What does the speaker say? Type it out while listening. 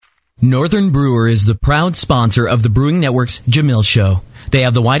Northern Brewer is the proud sponsor of the Brewing Network's Jamil Show. They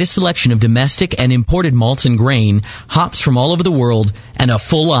have the widest selection of domestic and imported malts and grain, hops from all over the world, and a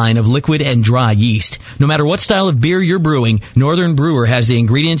full line of liquid and dry yeast. No matter what style of beer you're brewing, Northern Brewer has the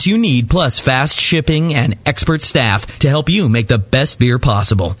ingredients you need, plus fast shipping and expert staff to help you make the best beer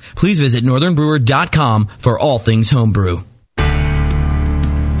possible. Please visit northernbrewer.com for all things homebrew.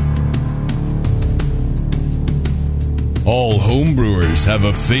 All homebrewers have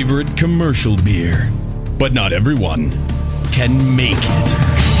a favorite commercial beer, but not everyone can make it.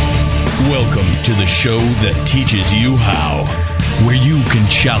 Welcome to the show that teaches you how, where you can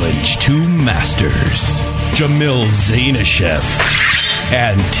challenge two masters, Jamil Zainashev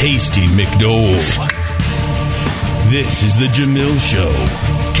and Tasty McDole. This is the Jamil Show.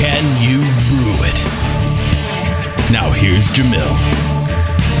 Can you brew it? Now here's Jamil.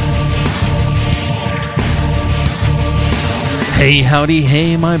 Hey, howdy,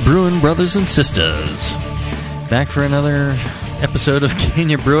 hey, my brewing brothers and sisters. Back for another episode of Can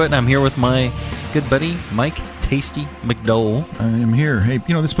You Brew It? And I'm here with my good buddy, Mike Tasty McDole. I am here. Hey,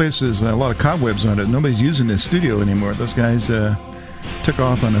 this place has a lot of cobwebs on it. Nobody's using this studio anymore. Those guys took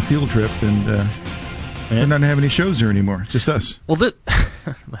off on a field trip, and they're not having any shows here anymore. Just us. Well,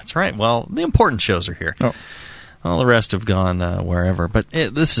 that's right. Well, the important shows are here. Oh. All the rest have gone wherever. But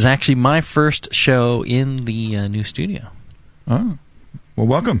this is actually my first show in the new studio. Oh, well,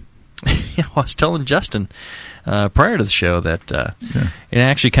 welcome. I was telling Justin prior to the show that it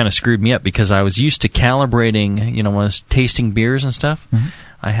actually kind of screwed me up because I was used to calibrating, when I was tasting beers and stuff. Mm-hmm.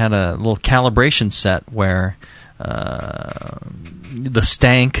 I had a little calibration set where the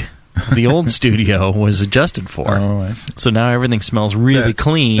stank of the old studio was adjusted for. Oh, I see. So now everything smells really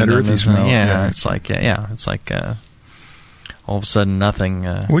clean. That earthy smell. Yeah, it's like all of a sudden nothing.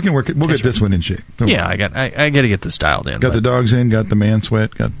 We can work it. We'll get this one in shape. I got to get this dialed in. Got the dogs in. Got the man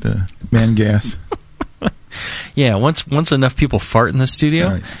sweat. Got the man gas. Yeah, once enough people fart in the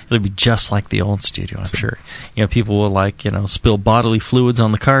studio, it'll be just like the old studio. I'm sure. People will spill bodily fluids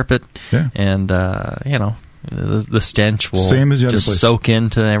on the carpet, and the stench will same as the other just place. Soak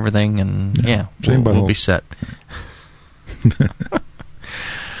into everything, and we'll be set.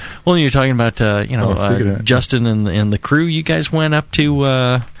 Well, you're talking about Justin and the crew. You guys went up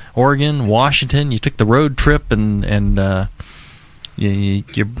to Oregon, Washington. You took the road trip, and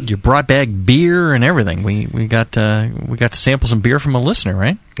you brought back beer and everything. We got to sample some beer from a listener,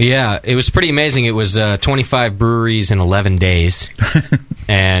 right? Yeah, it was pretty amazing. It was 25 breweries in 11 days,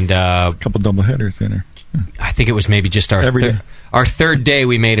 and a couple double headers in there. I think it was maybe just our third day.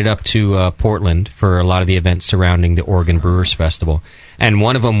 We made it up to Portland for a lot of the events surrounding the Oregon Brewers Festival, and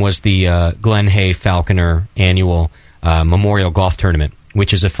one of them was the Glenn Hay Falconer Annual Memorial Golf Tournament,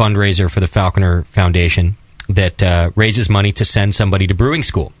 which is a fundraiser for the Falconer Foundation that raises money to send somebody to brewing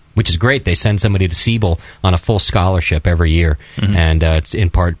school, which is great. They send somebody to Siebel on a full scholarship every year, and it's in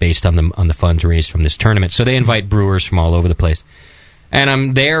part based on the funds raised from this tournament. So they invite brewers from all over the place. And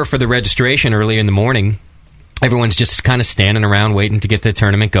I'm there for the registration early in the morning. Everyone's just kind of standing around waiting to get the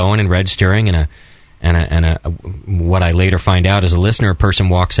tournament going and registering. And what I later find out is a listener, a person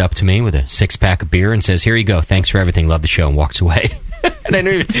walks up to me with a 6-pack of beer and says, "Here you go. Thanks for everything. Love the show," and walks away. And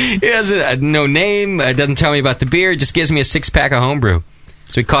he has no name. Doesn't tell me about the beer. Just gives me a 6-pack of homebrew.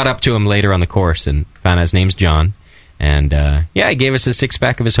 So we caught up to him later on the course and found out his name's John. And, he gave us a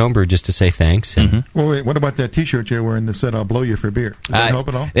 6-pack of his homebrew just to say thanks. And Well, wait, what about that T-shirt you're wearing that said, "I'll blow you for beer"? Does that help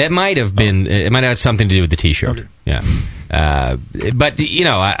at all? It might have been. It might have had something to do with the T-shirt. Okay. Yeah. But,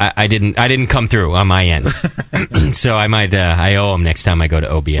 I didn't come through on my end. So I might, I owe him next time I go to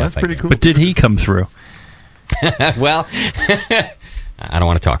OBF. Well, that's pretty cool. But did he come through? Well, I don't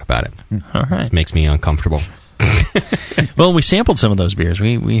want to talk about it. All right. This makes me uncomfortable. Well, we sampled some of those beers.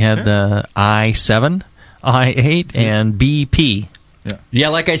 We had I7, I8, and BP. Yeah,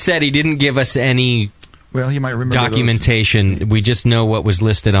 like I said, he didn't give us any Well, you might remember documentation. Those. We just know what was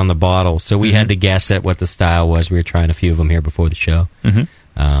listed on the bottle, so we had to guess at what the style was. We were trying a few of them here before the show.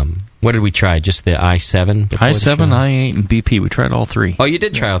 What did we try? Just the I7? I7, I8, and BP. We tried all three. Oh, you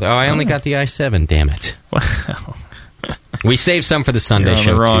did try all three. Oh, I only got the I7. Damn it. Wow. We saved some for the Sunday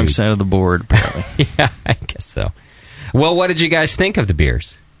show, on the wrong too. side of the board, apparently. Yeah, I guess so. Well, what did you guys think of the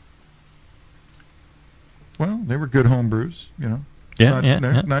beers? Well, they were good home brews,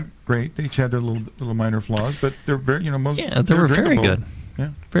 Not great. They each had their little minor flaws, but they're very, they were very good. Yeah,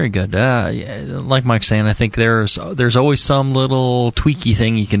 very good. Like Mike's saying, I think there's always some little tweaky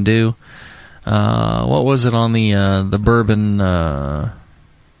thing you can do. What was it on the bourbon?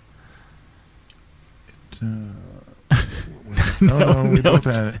 we both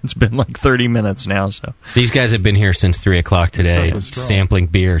had it. It's been like 30 minutes now. So these guys have been here since 3 o'clock today, sampling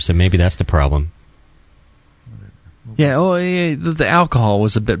beer. So maybe that's the problem. Yeah. Oh, yeah. The alcohol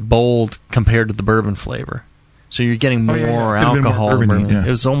was a bit bold compared to the bourbon flavor. So you're getting more alcohol. More bourbon, It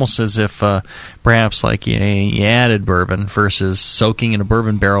was almost as if perhaps like you added bourbon versus soaking in a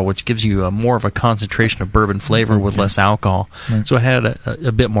bourbon barrel, which gives you more of a concentration of bourbon flavor with less alcohol. Right. So it had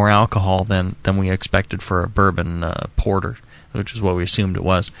a bit more alcohol than we expected for a bourbon porter, which is what we assumed it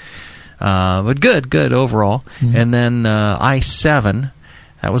was. But good overall. Mm-hmm. And then I-7,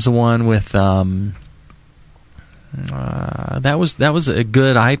 that was the one with that was a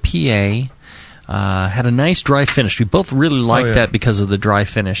good IPA. Had a nice dry finish. We both really liked that because of the dry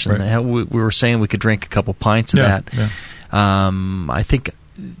finish, and we were saying we could drink a couple pints of that. Yeah. I think,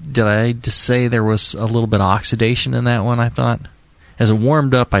 did I just say there was a little bit of oxidation in that one? I thought, as it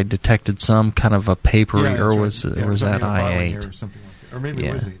warmed up, I detected some kind of a papery, or was that I-8? Or something like that. Or maybe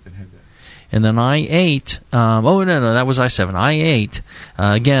it was 8 that had that. And then I-8, that was I-7. I-8,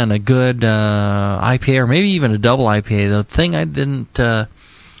 again, a good IPA, or maybe even a double IPA. The thing I didn't... that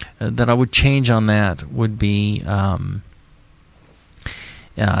I would change on that would be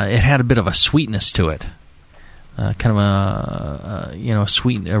it had a bit of a sweetness to it, kind of a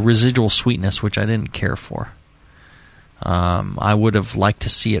residual sweetness, which I didn't care for. I would have liked to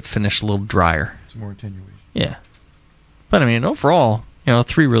see it finish a little drier. It's more attenuation. Yeah, but I mean overall,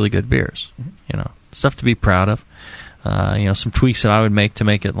 3 really good beers. Mm-hmm. Stuff to be proud of. Some tweaks that I would make to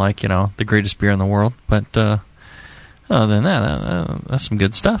make it like the greatest beer in the world, but. Other than that, that's some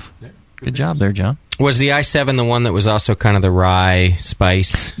good stuff. Yeah, good job there, John. Was the I-7 the one that was also kind of the rye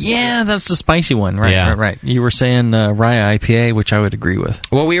spice? Yeah, that's the spicy one, right? Yeah. Right. You were saying rye IPA, which I would agree with.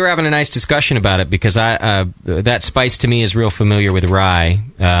 Well, we were having a nice discussion about it because that spice to me is real familiar with rye,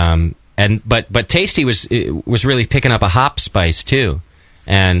 but Tasty was really picking up a hop spice too.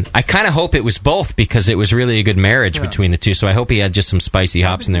 And I kind of hope it was both because it was really a good marriage between the two. So I hope he had just some spicy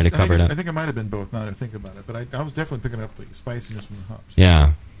hops in there to cover it up. I think it might have been both now that I think about it. But I was definitely picking up the spiciness from the hops.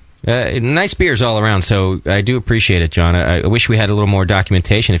 Yeah. Nice beers all around. So I do appreciate it, John. I wish we had a little more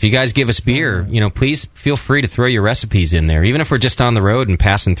documentation. If you guys give us beer, please feel free to throw your recipes in there, even if we're just on the road and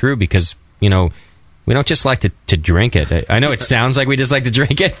passing through because, we don't just like to drink it. I know it sounds like we just like to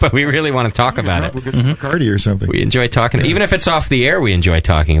drink it, but we really want to talk about it. We'll get some Bacardi or something. We enjoy talking. Even if it's off the air, we enjoy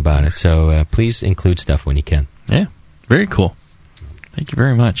talking about it. So please include stuff when you can. Yeah, very cool. Thank you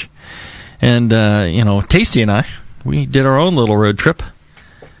very much. And, Tasty and I, we did our own little road trip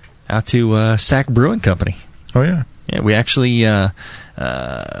out to Sac Brewing Company. Oh, yeah. Yeah, we actually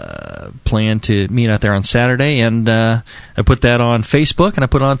planned to meet out there on Saturday, and I put that on Facebook and I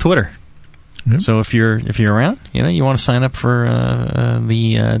put it on Twitter. Yep. So if you're around, you want to sign up for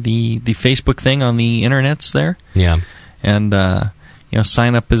the Facebook thing on the internets there. Yeah. And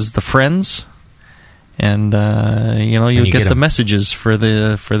sign up as the friends, and you'll get the messages for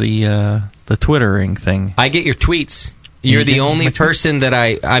the Twittering thing. I get your tweets. You're the only person that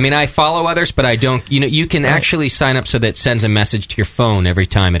I follow others, but I don't. You can actually sign up so that it sends a message to your phone every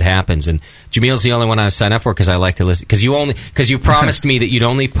time it happens. And Jamil's the only one I sign up for because I like to listen. Because you promised me that you'd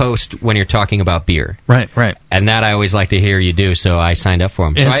only post when you're talking about beer. Right. And that I always like to hear you do, so I signed up for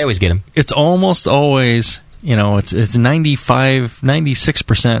them. So I always get them. It's almost always, it's 95,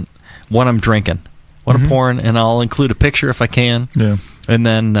 96% what I'm drinking, what I'm pouring, and I'll include a picture if I can. Yeah. And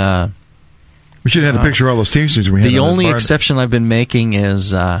then... we should have had a picture of all those tasters we had. The only exception I've been making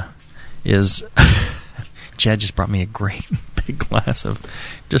is Chad just brought me a great big glass of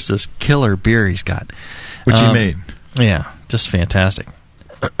just this killer beer he's got. Which he made. Yeah, just fantastic.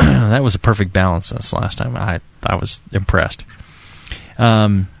 That was a perfect balance this last time. I was impressed.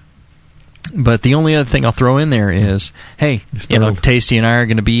 But the only other thing I'll throw in there is, hey, Tasty and I are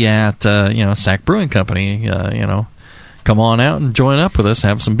going to be at Sac Brewing Company. Come on out and join up with us,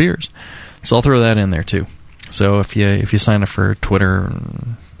 have some beers. So I'll throw that in there too. So if you sign up for Twitter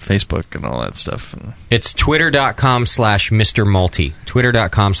and Facebook and all that stuff. It's twitter.com/Mr. Malty.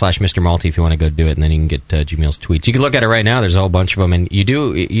 Twitter.com/Mr. Malty if you want to go do it, and then you can get Jamil's tweets. You can look at it right now. There's a whole bunch of them, and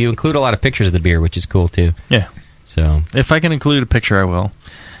you include a lot of pictures of the beer, which is cool too. Yeah. So if I can include a picture, I will.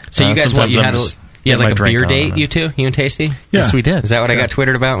 So you guys, you had like a beer date, you two? You and Tasty? Yeah. Yes, we did. Is that what I got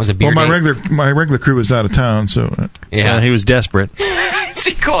twittered about? Was a beer date? My regular crew was out of town, so... So he was desperate. So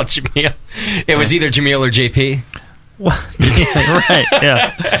he called Jamil. It was either Jamil or JP? Well, yeah, right,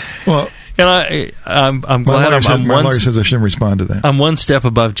 yeah. Well... I'm glad my lawyer says I shouldn't respond to that. I'm one step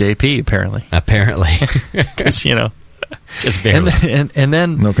above JP, apparently. Because, just barely. And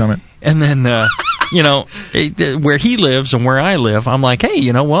then... No comment. And then... where he lives and where I live, I'm like, hey,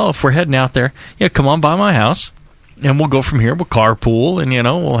 if we're heading out there, come on by my house. and we'll go from here. We'll carpool, and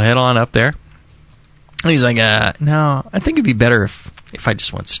we'll head on up there. And he's like, no, I think it'd be better if I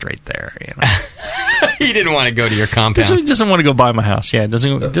just went straight there. He didn't want to go to your compound. He doesn't want to go by my house. Yeah,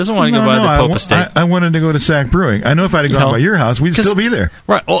 doesn't want to go by the Pope Estate. I wanted to go to Sac Brewing. I know if I'd have gone by your house, we'd still be there.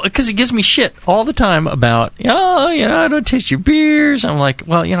 Right. Well, because he gives me shit all the time about, I don't taste your beers. I'm like,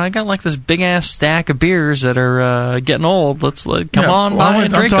 well, I got like this big ass stack of beers that are getting old. Come on by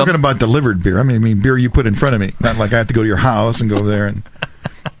and drink them. I'm talking about delivered beer. I mean beer you put in front of me. Not like I have to go to your house and go there and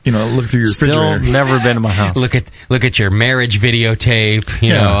look through your refrigerator. Still never been to my house. Look at your marriage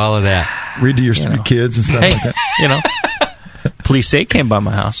videotape. All of that. Read to your kids and stuff like that. Police came by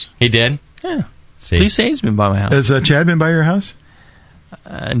my house. He did? Yeah. Police's been by my house. Has Chad been by your house?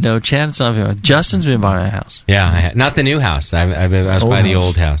 No, Chad's not been by. Justin's been by my house. Yeah, not the new house. I was by the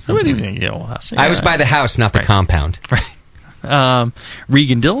old house. I was by the house, not the compound. Right.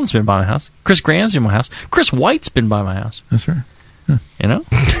 Regan Dillon's been by my house. Chris Graham's been by my house. Chris White's been by my house. That's right.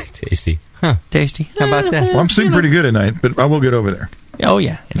 Tasty. Huh. Tasty. How about that? Well, I'm sleeping pretty good at night, but I will get over there. Oh,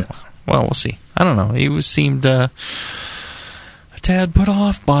 yeah. Well, we'll see. I don't know. He seemed a tad put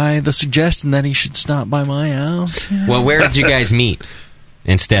off by the suggestion that he should stop by my house. Well, where did you guys meet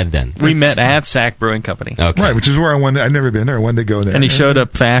instead then? We met at Sac Brewing Company. Okay. Right, which is where I've never been there. I wanted to go there. And he showed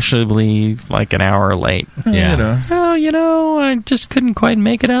up fashionably like an hour late. Yeah. I just couldn't quite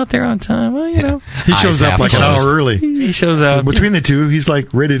make it out there on time. Well, He shows up like an hour early. He shows up. So between the two, he's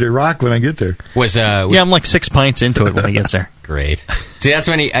like ready to rock when I get there. I'm like 6 pints into it when he gets there. Great. See, that's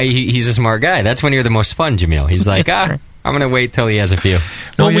when he's a smart guy. That's when you're the most fun, Jamil. He's like, I'm going to wait till he has a few.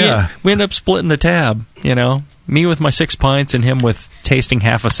 Well, we end up splitting the tab, Me with my 6 pints and him with tasting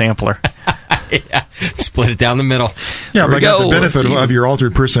half a sampler. Yeah. Split it down the middle. Yeah, but I got the benefit of your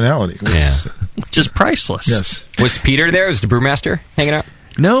altered personality. Yeah. Which is priceless. Yes. Was Peter there? Was the brewmaster hanging out?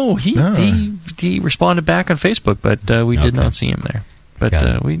 No, he responded back on Facebook, but we did not see him there. But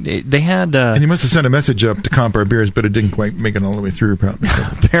they had... and you must have sent a message up to comp our beers, but it didn't quite make it all the way through, probably.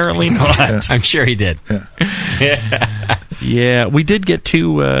 Apparently not. Yeah. I'm sure he did. Yeah. Yeah, we did get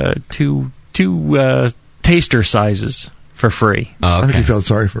two taster sizes for free. Oh, okay. I think he felt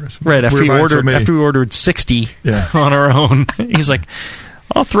sorry for us. Right, after we ordered 60 on our own. He's like,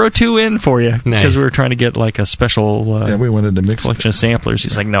 I'll throw 2 in for you. Because we were trying to get like a special we wanted to mix collection of samplers.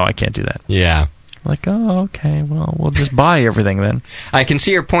 He's like, no, I can't do that. Yeah. Like, oh, okay, well, we'll just buy everything then. I can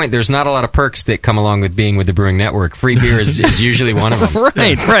see your point. There's not a lot of perks that come along with being with the Brewing Network. Free beer is usually one of them.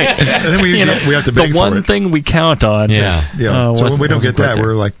 Right. And then we have to beg the one thing we count on. Yeah. So when we don't get that,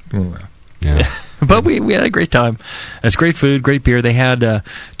 we're like, oh, well. Yeah. But we had a great time. It's great food, great beer. They had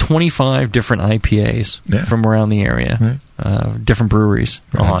 25 different IPAs from around the area, different breweries.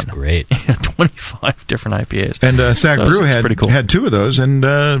 That's great. 25 different IPAs. And Sac Brew had 2 of those, and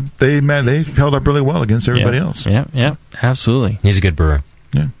they held up really well against everybody else. Yeah, absolutely. He's a good brewer.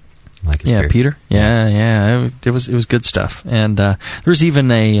 Yeah. Like his beer. Peter. Yeah. It was good stuff. And there was even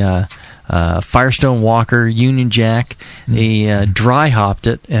a Firestone Walker Union Jack. They dry hopped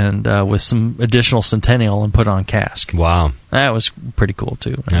it and with some additional Centennial and put on cask. Wow, that was pretty cool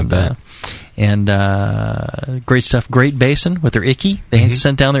too. I bet. And great stuff. Great Basin with their Icky. They had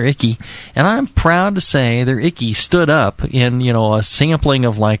sent down their Icky, and I'm proud to say their Icky stood up in a sampling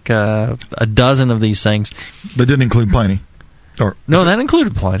of like a dozen of these things. That didn't include Pliny. No, that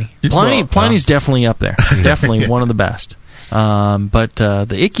included Pliny. Plini's definitely up there. Definitely one of the best. But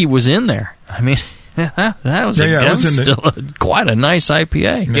the Icky was in there. I mean, that was still quite a nice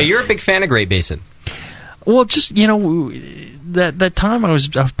IPA. Yeah, you're a big fan of Great Basin. Well, just that time I was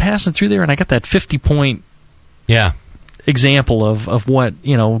passing through there and I got that 50-point example of what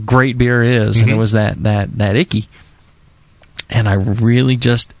great beer is, and it was that Icky, and I really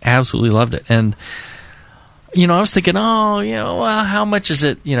just absolutely loved it. And I was thinking, well, how much is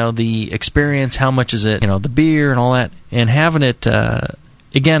it, the experience, how much is it, the beer and all that, and having it,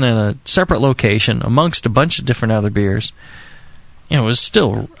 again, in a separate location amongst a bunch of different other beers, it was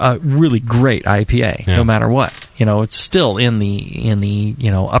still a really great IPA, no matter what. It's still in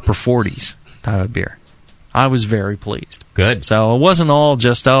the upper 40s type of beer. I was very pleased. Good. So it wasn't all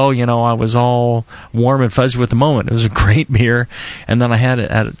just, I was all warm and fuzzy with the moment. It was a great beer, and then I had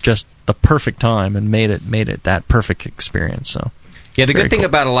it at just the perfect time and made it that perfect experience. So yeah, the good thing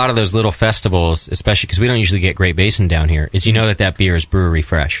about a lot of those little festivals, especially because we don't usually get Great Basin down here, is that beer is brewery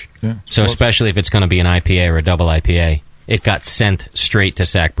fresh. Yeah. So especially if it's going to be an IPA or a double IPA, it got sent straight to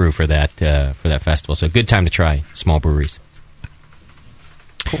Sac Brew for that festival. So good time to try small breweries.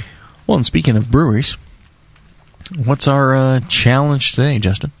 Cool. Well, and speaking of breweries, what's our challenge today,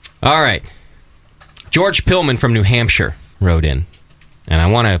 Justin? All right. George Pillman from New Hampshire wrote in. And I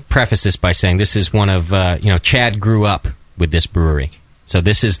want to preface this by saying this is one of, Chad grew up with this brewery. So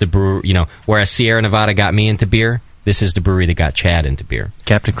this is the brewery, whereas Sierra Nevada got me into beer, this is the brewery that got Chad into beer.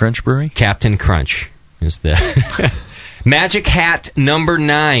 Captain Crunch Brewery? Captain Crunch is the... Magic Hat number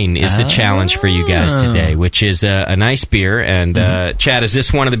 9 is the challenge for you guys today, which is a nice beer. And Chad, is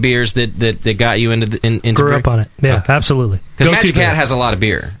this one of the beers that got you into Grew beer? up on it. Yeah, absolutely. Because Magic Hat has a lot of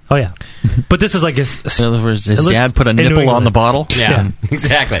beer. Oh, yeah. But this is like... In other words, his dad put a nipple on the bottle? Yeah,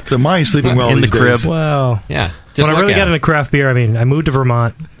 exactly. So mine's sleeping well in the crib. Days. Wow. Yeah. When I really got into craft beer, I moved to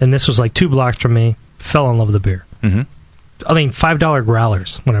Vermont, and this was like 2 blocks from me. Fell in love with the beer. Mm-hmm. $5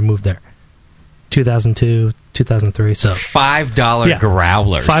 growlers when I moved there. 2002, 2003. So $5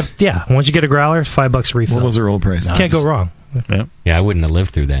 growlers. Once you get a growler, $5 a refill. Well, those are old prices. Nice. Can't go wrong. Yeah, I wouldn't have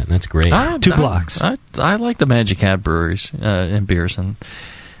lived through that. That's great. 2 blocks. I like the Magic Hat breweries and beers, and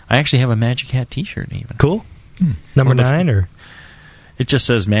I actually have a Magic Hat T-shirt even. Cool. Number 9 or... It just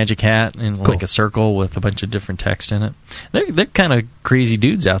says Magic Hat in like a circle with a bunch of different text in it. They're kind of crazy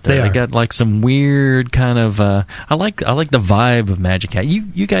dudes out there. They got like some weird kind of. I like the vibe of Magic Hat.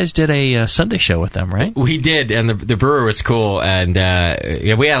 You guys did a Sunday show with them, right? We did, and the brewer was cool, and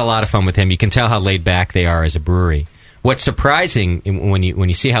we had a lot of fun with him. You can tell how laid back they are as a brewery. What's surprising when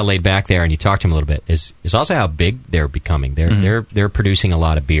you see how laid back they are and you talk to them a little bit is also how big they're becoming. They're producing a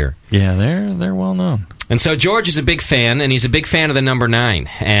lot of beer. Yeah, they're well known. And so George is a big fan, and he's a big fan of the number 9,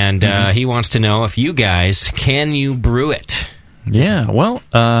 and he wants to know if you guys can you brew it. Yeah, well,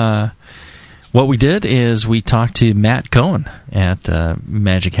 what we did is we talked to Matt Cohen at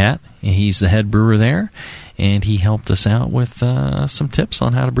Magic Hat. He's the head brewer there, and he helped us out with some tips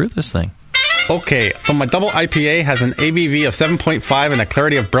on how to brew this thing. Okay, so my double IPA has an ABV of 7.5 and a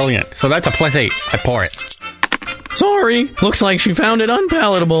clarity of brilliant, so that's a +8. I pour it. Sorry, looks like she found it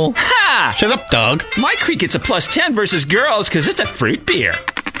unpalatable. Ha! Shut up, Doug. My creek gets a +10 versus girls because it's a fruit beer.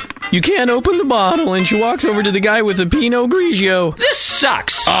 You can't open the bottle, and she walks over to the guy with the Pinot Grigio. This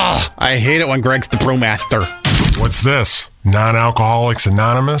sucks. Ugh, I hate it when Greg's the brewmaster. What's this? Non-Alcoholics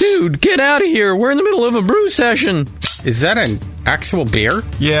Anonymous? Dude, get out of here. We're in the middle of a brew session. Is that an actual beer?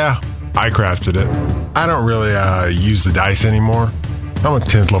 Yeah, I crafted it. I don't really use the dice anymore. I'm a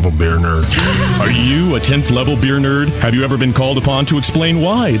 10th level beer nerd. Are you a 10th level beer nerd? Have you ever been called upon to explain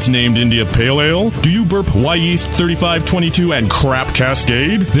why it's named India Pale Ale? Do you burp Y Yeast 3522 and crap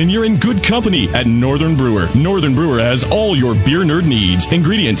Cascade? Then you're in good company at Northern Brewer. Northern Brewer has all your beer nerd needs,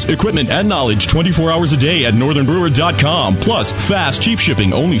 ingredients, equipment, and knowledge 24 hours a day at northernbrewer.com. Plus, fast, cheap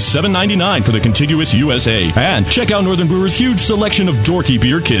shipping, only $7.99 for the contiguous USA. And check out Northern Brewer's huge selection of dorky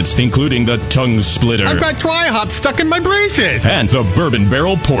beer kits, including the Tongue Splitter. I've got dry hops stuck in my braces. And the Bourbon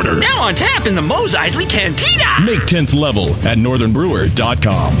Barrel Porter. Now on tap in the Mos Eisley Cantina. Make 10th level at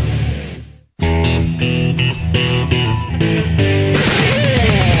northernbrewer.com.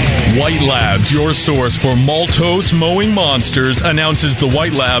 White Labs, your source for maltose mowing monsters, announces the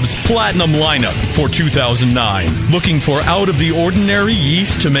White Labs Platinum lineup for 2009. Looking for out-of-the-ordinary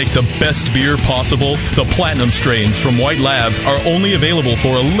yeast to make the best beer possible? The Platinum strains from White Labs are only available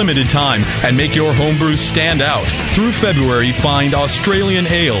for a limited time and make your homebrew stand out. Through February, find Australian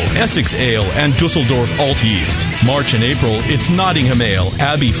Ale, Essex Ale, and Dusseldorf Alt Yeast. March and April, it's Nottingham Ale,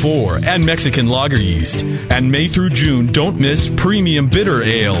 Abbey 4, and Mexican Lager Yeast. And May through June, don't miss Premium Bitter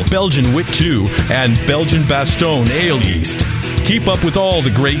Ale, Belgian Wit 2, and Belgian Bastogne Ale Yeast. Keep up with all the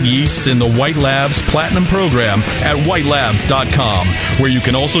great yeasts in the White Labs Platinum program at whitelabs.com, where you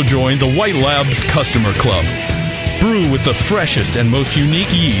can also join the White Labs Customer Club. Brew with the freshest and most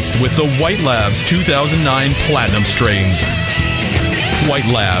unique yeast with the White Labs 2009 Platinum strains. White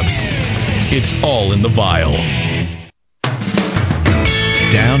Labs. It's all in the vial.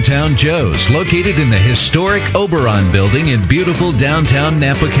 Downtown Joe's, located in the historic Oberon building in beautiful downtown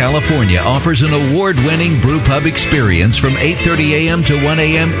Napa, California, offers an award-winning brew pub experience from 8:30 a.m. to 1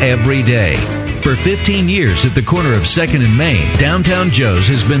 a.m. every day. For 15 years at the corner of 2nd and Main, Downtown Joe's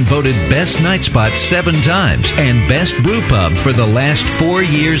has been voted Best Night Spot 7 times and Best Brew Pub for the last 4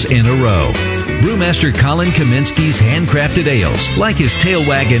 years in a row. Brewmaster Colin Kaminsky's handcrafted ales, like his Tail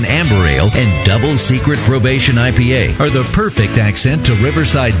Wagon Amber Ale and Double Secret Probation IPA, are the perfect accent to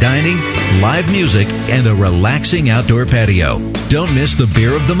riverside dining, live music, and a relaxing outdoor patio. Don't miss the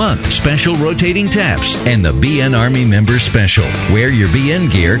Beer of the Month, special rotating taps, and the BN Army Member Special. Wear your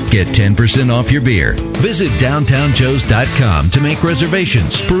BN gear, get 10% off your beer. Visit downtownjoes.com to make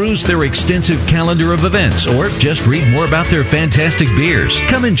reservations, peruse their extensive calendar of events, or just read more about their fantastic beers.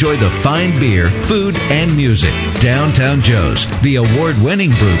 Come enjoy the fine beer, food, and music. Downtown Joe's, the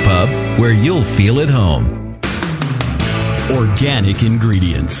award-winning brew pub where you'll feel at home. Organic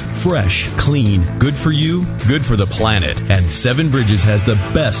ingredients. Fresh, clean, good for you, good for the planet. And Seven Bridges has the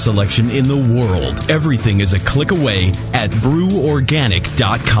best selection in the world. Everything is a click away at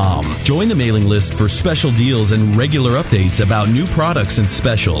breworganic.com. Join the mailing list for special deals and regular updates about new products and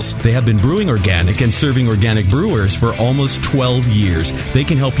specials. They have been brewing organic and serving organic brewers for almost 12 years. They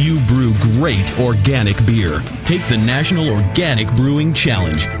can help you brew great organic beer. Take the National Organic Brewing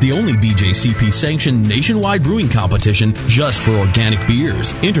Challenge, the only BJCP-sanctioned nationwide brewing competition just for organic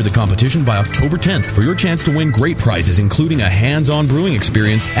beers. Enter the competition by October 10th for your chance to win great prizes, including a hands-on brewing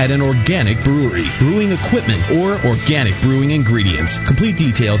experience at an organic brewery, brewing equipment, or organic brewing ingredients. Complete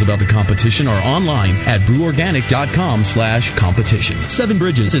details about the competition are online at breworganic.com/competition. Seven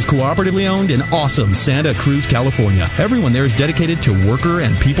Bridges is cooperatively owned in awesome Santa Cruz, California. Everyone there is dedicated to worker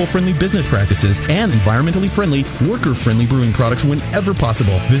and people-friendly business practices and environmentally friendly, worker-friendly brewing products whenever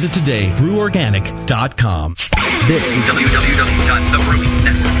possible. Visit today, breworganic.com. This is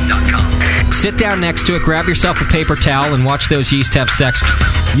www.thebrewingnetwork.com. Sit down next to it, grab yourself a paper towel, and watch those yeast have sex.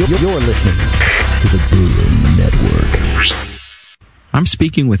 You're listening to the Brewing Network. I'm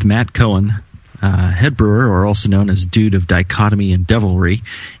speaking with Matt Cohen, head brewer, or also known as Dude of Dichotomy and Devilry,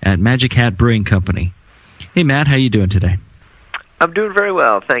 at Magic Hat Brewing Company. Hey, Matt, how you doing today? I'm doing very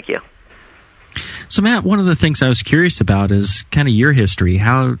well, thank you. So, Matt, one of the things I was curious about is kind of your history.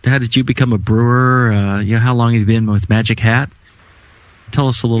 How did you become a brewer? How long have you been with Magic Hat? Tell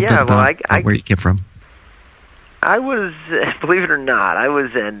us a little bit about where you came from. I was, believe it or not, I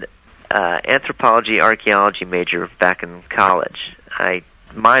was an anthropology, archaeology major back in college. I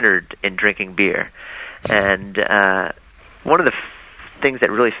minored in drinking beer. And one of the things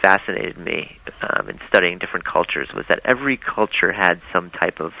that really fascinated me in studying different cultures was that every culture had some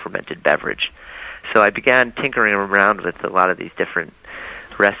type of fermented beverage. So I began tinkering around with a lot of these different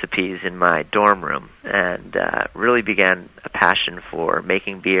recipes in my dorm room and really began a passion for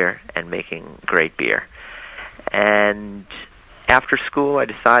making beer and making great beer. And after school, I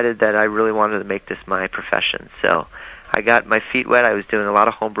decided that I really wanted to make this my profession. So I got my feet wet. I was doing a lot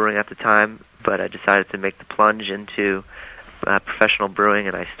of homebrewing at the time, but I decided to make the plunge into professional brewing,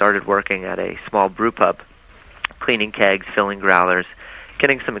 and I started working at a small brew pub, cleaning kegs, filling growlers,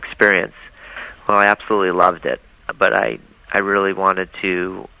 getting some experience. Well, I absolutely loved it, but I really wanted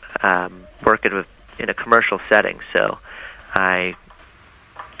to work in a commercial setting, so I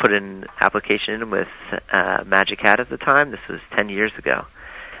put an application in with Magic Hat at the time. This was 10 years ago,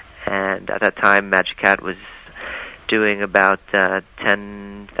 and at that time, Magic Hat was doing about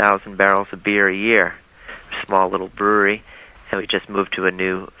 10,000 barrels of beer a year, a small little brewery, and we just moved to a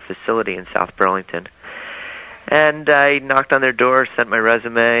new facility in South Burlington. And I knocked on their door, sent my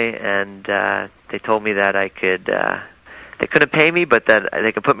resume, and they told me that I could, they couldn't pay me, but that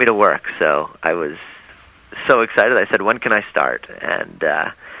they could put me to work. So I was so excited. I said, when can I start? And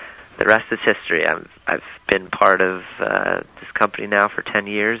the rest is history. I've been part of this company now for 10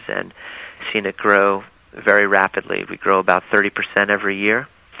 years and seen it grow very rapidly. We grow about 30% every year.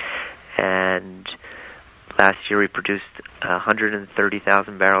 And last year we produced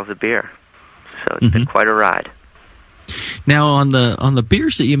 130,000 barrels of beer. So it's been quite a ride. Now, on the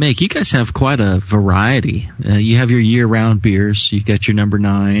beers that you make, you guys have quite a variety. You have your year-round beers. You got your number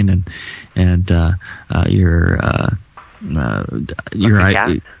 9 and your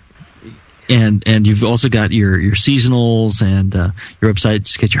and you've also got your seasonals and your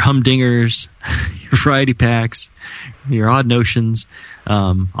websites. Got your humdingers, your variety packs, your odd notions,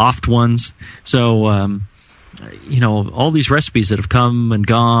 oft ones. So all these recipes that have come and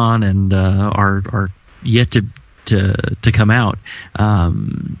gone and are yet to come out.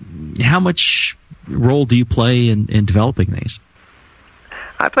 How much role do you play in developing these?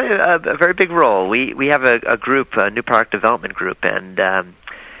 I play a very big role. We have a group, a new product development group, and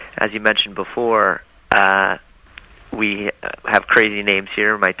as you mentioned before, we have crazy names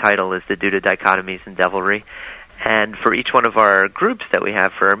here. My title is the Dude of Dichotomies and Devilry, and for each one of our groups that we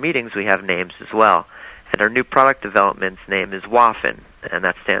have for our meetings, we have names as well. And our new product development's name is WAFN, and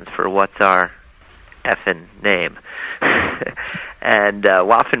that stands for What's Our Effin' Name. And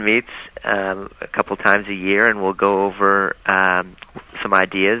WAFN meets a couple times a year, and we'll go over some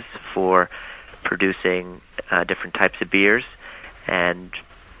ideas for producing different types of beers. And to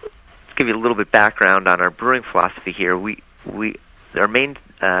give you a little bit background on our brewing philosophy here, our main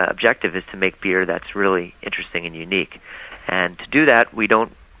objective is to make beer that's really interesting and unique. And to do that, we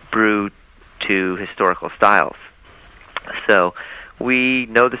don't brew to historical styles. So we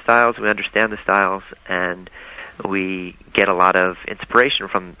know the styles, we understand the styles, and we get a lot of inspiration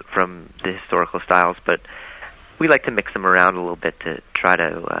from the historical styles, but we like to mix them around a little bit to try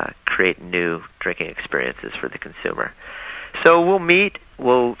to create new drinking experiences for the consumer. So we'll meet.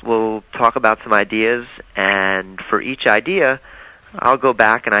 We'll talk about some ideas, and for each idea, I'll go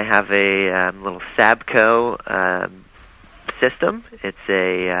back and I have a little Sabco system. It's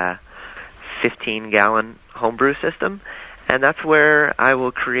a 15-gallon homebrew system, and that's where I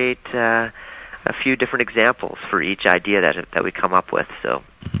will create a few different examples for each idea that we come up with. So,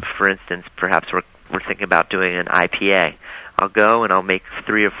 for instance, perhaps we're thinking about doing an IPA. I'll go and I'll make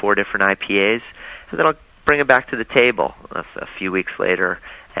 3 or 4 different IPAs, and then I'll bring it back to the table a few weeks later,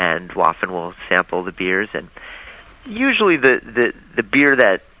 and often we'll sample the beers. And usually the beer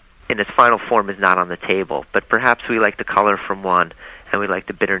that in its final form is not on the table, but perhaps we like the color from one and we like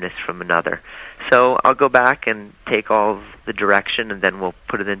the bitterness from another. So I'll go back and take all of the direction, and then we'll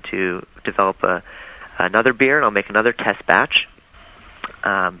put it into develop another beer, and I'll make another test batch.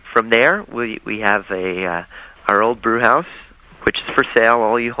 From there, we have our old brew house, which is for sale,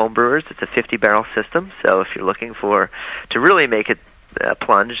 all you home brewers. It's a 50-barrel system, so if you're looking to really make it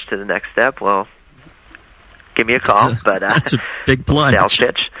plunge to the next step, well, give me a call. That's a big plunge. Sales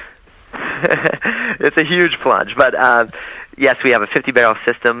pitch. It's a huge plunge, but yes, we have a 50-barrel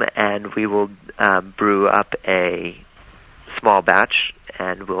system, and we will brew up a small batch,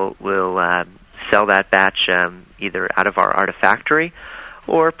 and we'll sell that batch either out of our artifactory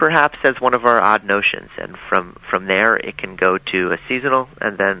or perhaps as one of our odd notions. And from there, it can go to a seasonal,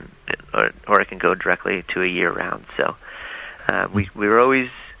 and then or it can go directly to a year-round. So we were always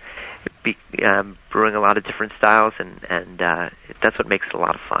brewing a lot of different styles, and that's what makes it a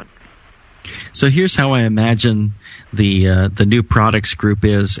lot of fun. So here's how I imagine the new products group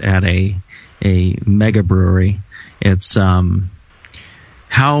is at a mega brewery. It's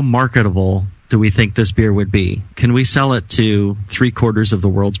how marketable do we think this beer would be? Can we sell it to 3/4 of the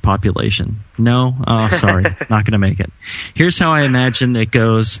world's population? No? Oh, sorry. Not going to make it. Here's how I imagine it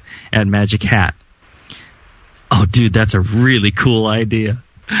goes at Magic Hat. Oh, dude, that's a really cool idea.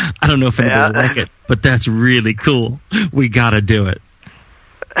 I don't know if anybody will like it, but that's really cool. We got to do it.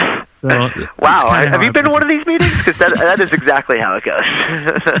 So, wow, have you been to one of these meetings? Because that is exactly how it goes.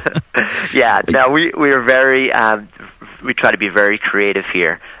 Yeah, no, we are very, we try to be very creative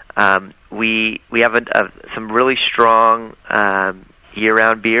here. We have some really strong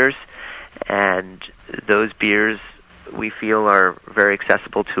year-round beers, and those beers we feel are very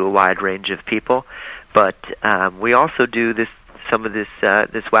accessible to a wide range of people. But we also do some of this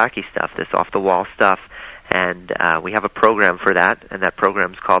wacky stuff, this off-the-wall stuff, and we have a program for that, and that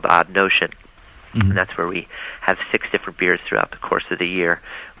program is called Odd Notion. Mm-hmm. And that's where we have 6 different beers throughout the course of the year,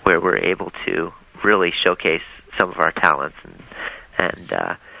 where we're able to really showcase some of our talents. And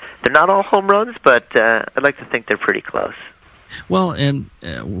they're not all home runs, but I'd like to think they're pretty close. Well, and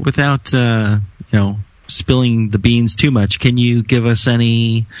without spilling the beans too much, can you give us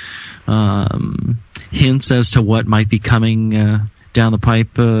any hints as to what might be coming down the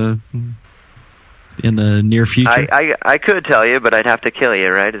pipe in the near future? I could tell you, but I'd have to kill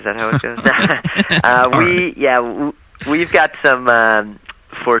you, right? Is that how it goes? We've got some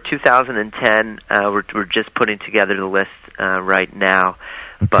for 2010. We're just putting together the list right now.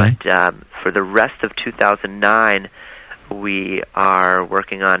 Okay. But for the rest of 2009, we are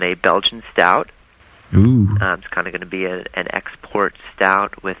working on a Belgian stout. Ooh. It's kind of going to be an export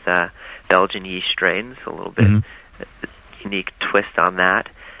stout with Belgian yeast strains, a little bit unique twist on that.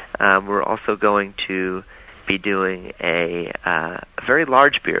 We're also going to be doing a very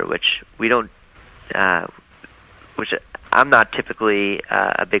large beer, which we don't, which I'm not typically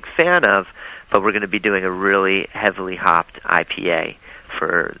a big fan of, but we're going to be doing a really heavily hopped IPA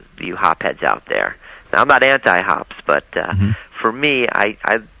for you hop heads out there. Now, I'm not anti-hops, but for me, I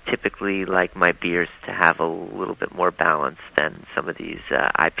typically like my beers to have a little bit more balance than some of these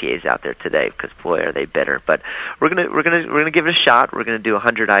IPAs out there today, because boy, are they bitter. But we're gonna give it a shot. We're gonna do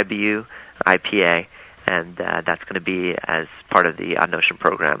 100 IBU IPA, and that's going to be as part of the Odd Notion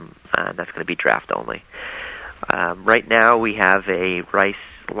program. That's going to be draft only. Right now, we have a rice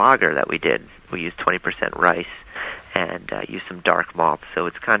lager that we did. We used 20% rice and used some dark malt, so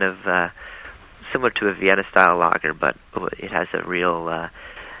it's kind of similar to a Vienna-style lager, but it has a real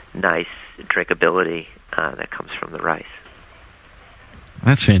nice drinkability that comes from the rice.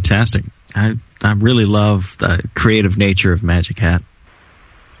 That's fantastic. I really love the creative nature of Magic Hat.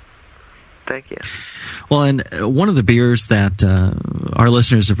 Thank you. Well, and one of the beers that our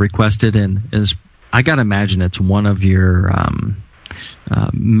listeners have requested, and is, I got to imagine it's one of your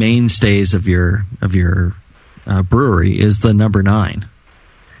mainstays of your brewery, is the number 9.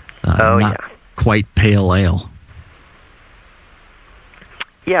 Not quite pale ale.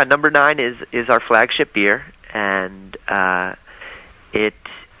 Yeah, number 9 is our flagship beer, and it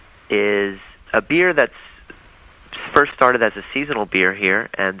is a beer that's first started as a seasonal beer here,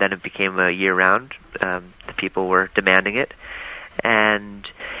 and then it became a year-round. The people were demanding it, and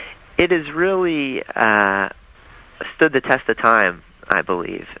it has really stood the test of time, I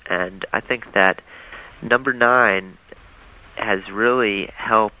believe. And I think that number 9 has really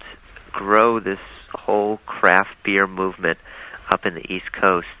helped grow this whole craft beer movement up in the East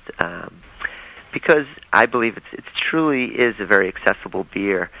Coast, because I believe it truly is a very accessible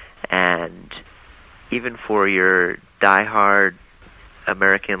beer, and even for your diehard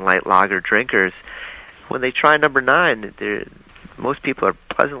American light lager drinkers, when they try number 9, most people are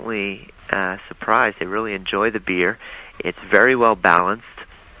pleasantly surprised. They really enjoy the beer. It's very well balanced.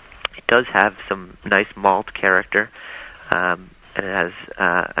 It does have some nice malt character, and it has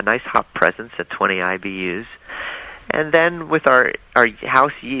a nice hop presence at 20 IBUs. And then with our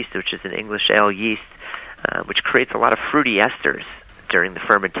house yeast, which is an English ale yeast, which creates a lot of fruity esters during the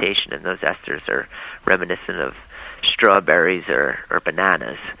fermentation, and those esters are reminiscent of strawberries or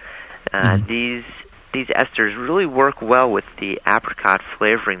bananas. These esters really work well with the apricot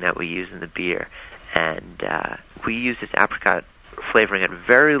flavoring that we use in the beer, and we use this apricot flavoring at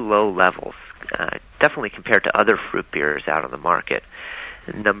very low levels, definitely compared to other fruit beers out on the market.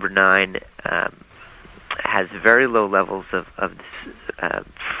 Number 9 has very low levels of this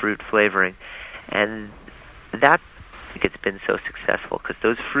fruit flavoring, and that's it's been so successful because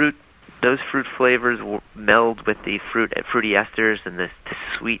those fruit flavors meld with the fruity esters and the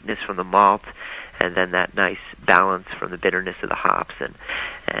sweetness from the malt, and then that nice balance from the bitterness of the hops,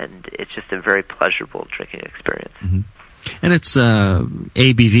 and it's just a very pleasurable drinking experience. Mm-hmm. And its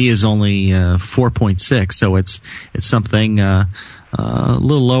ABV is only 4.6, so it's something a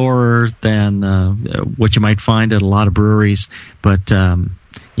little lower than what you might find at a lot of breweries. But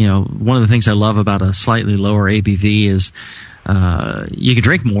one of the things I love about a slightly lower ABV is you can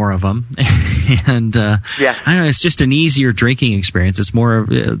drink more of them, and I don't know, it's just an easier drinking experience. It's more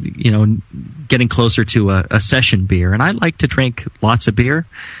getting closer to a session beer, and I like to drink lots of beer.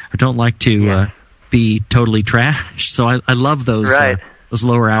 I don't like to be totally trashed, so I love those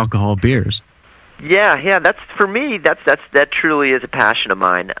lower alcohol beers. Yeah, that's for me. That truly is a passion of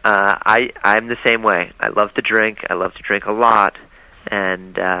mine. I'm the same way. I love to drink. I love to drink a lot,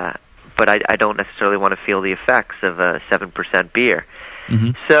 and but I don't necessarily want to feel the effects of a 7% beer.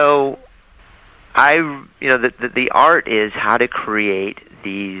 Mm-hmm. So the art is how to create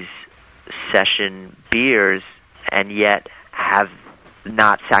these session beers and yet have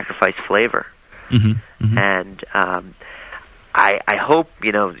not sacrifice flavor. Mm-hmm. Mm-hmm. And I hope,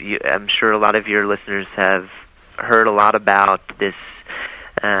 I'm sure a lot of your listeners have heard a lot about this,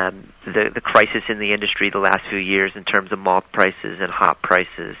 the crisis in the industry the last few years in terms of malt prices and hop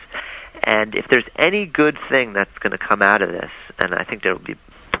prices. And if there's any good thing that's going to come out of this, and I think there will be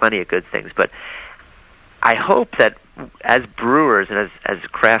plenty of good things, but I hope that as brewers and as a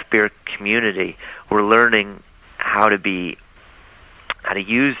craft beer community, we're learning how to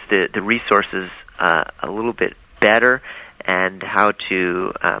use the resources a little bit better, and how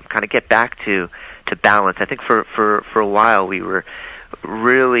to kind of get back to balance. I think for a while we were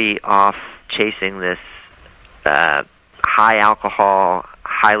really off chasing this high alcohol,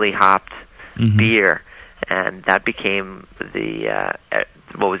 highly hopped beer, and that became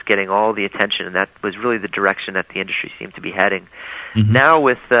what was getting all the attention, and that was really the direction that the industry seemed to be heading. Mm-hmm. Now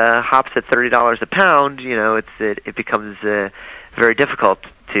with hops at $30 a pound, it becomes very difficult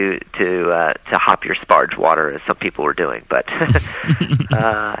to hop your sparge water, as some people were doing. But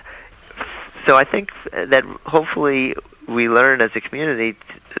so I think that hopefully we learn as a community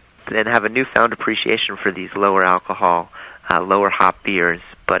and have a newfound appreciation for these lower alcohol, lower hop beers,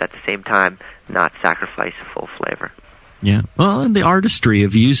 but at the same time not sacrifice full flavor. Yeah, well, and the artistry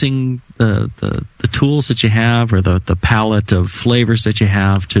of using the tools that you have, or the palette of flavors that you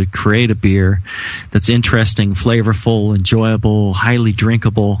have to create a beer that's interesting, flavorful, enjoyable, highly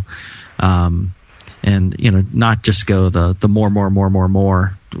drinkable, and not just go the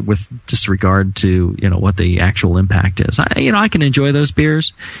more with disregard to what the actual impact is. I can enjoy those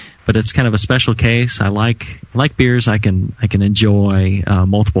beers, but it's kind of a special case. I like beers I can enjoy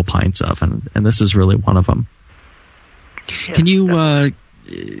multiple pints of, and this is really one of them. Yeah, can you?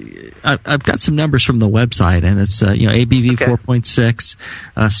 I've got some numbers from the website, and it's ABV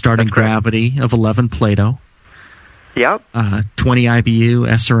 4.6, starting gravity of 11 Plato. Yep. 20 IBU,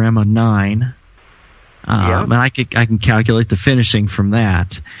 SRM of 9. And I can calculate the finishing from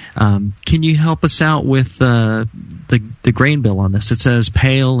that. Can you help us out with the grain bill on this? It says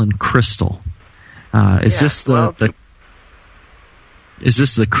pale and crystal. Is this the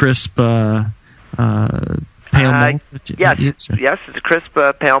crisp pale malt? Yes, it's a crisp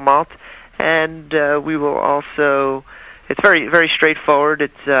pale malt, And we will also. It's very, very straightforward.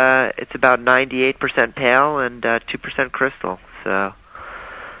 It's about 98% pale and 2% crystal. So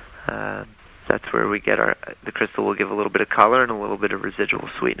that's where we get the crystal will give a little bit of color and a little bit of residual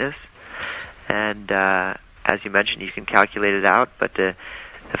sweetness. And as you mentioned, you can calculate it out, but the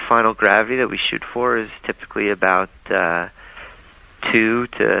final gravity that we shoot for is typically about 2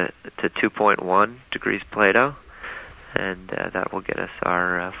 to 2.1 degrees Plato, and that will get us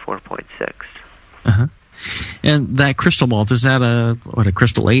our 4.6. Uh-huh. And that crystal malt, is that a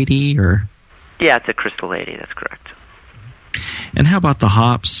crystal 80 or? Yeah, it's a crystal 80. That's correct. And how about the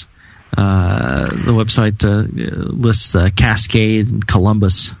hops? The website lists Cascade and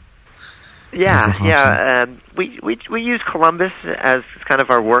Columbus. Yeah. We use Columbus as kind of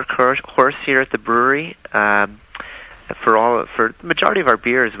our workhorse here at the brewery. For the majority of our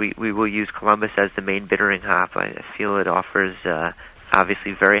beers, we will use Columbus as the main bittering hop. I feel it offers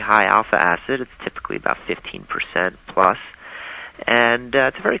obviously very high alpha acid. It's typically about 15% plus, and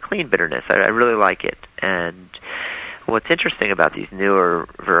it's a very clean bitterness. I really like it. And what's interesting about these newer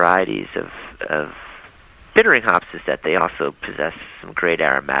varieties of bittering hops is that they also possess some great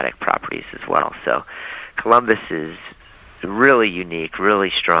aromatic properties as well. So Columbus is really unique, really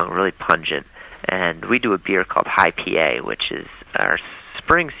strong, really pungent. And we do a beer called High PA, which is our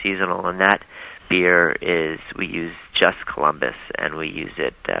spring seasonal, and that beer we use just Columbus, and we use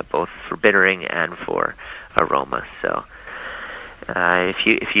it both for bittering and for aroma. So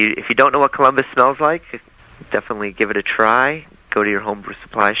if you don't know what Columbus smells like, definitely give it a try. Go to your homebrew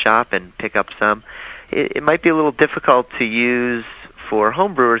supply shop and pick up some. It might be a little difficult to use for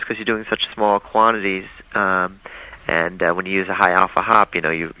homebrewers because you're doing such small quantities, and when you use a high alpha hop,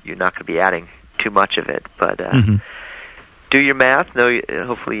 you're not going to be adding too much of it. But do your math.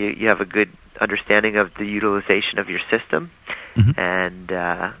 Hopefully you have a good understanding of the utilization of your system, and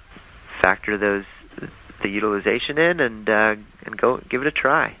factor the utilization in, and go give it a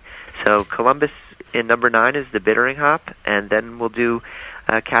try. So Columbus in number 9 is the bittering hop, and then we'll do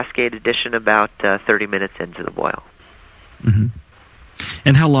a Cascade addition about 30 minutes into the boil. Mm-hmm.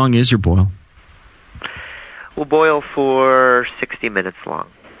 And how long is your boil? We'll boil for 60 minutes long.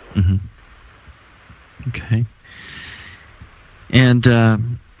 Mm-hmm. Okay. And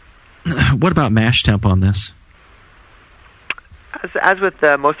what about mash temp on this? As with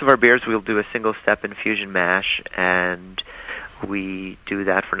most of our beers, we'll do a single-step infusion mash, and we do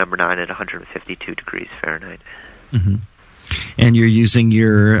that for number 9 at 152 degrees Fahrenheit. Mm-hmm. And you're using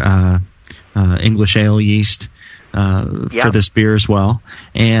your English ale yeast for this beer as well.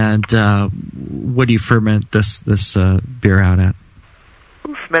 And what do you ferment this beer out at?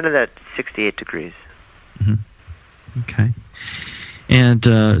 We ferment it at 68 degrees. Mm-hmm. Okay. And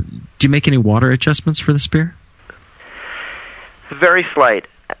do you make any water adjustments for this beer? Very slight.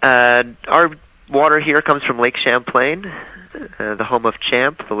 Our water here comes from Lake Champlain, the home of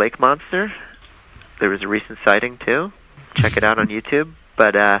Champ, the lake monster. There was a recent sighting, too. Check it out on YouTube.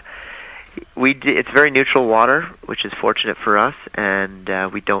 But it's very neutral water, which is fortunate for us, and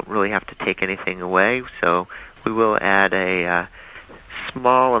we don't really have to take anything away. So we will add a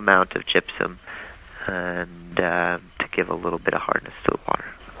small amount of gypsum and to give a little bit of hardness to the water.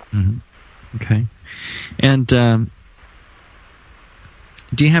 Mm-hmm. Okay. And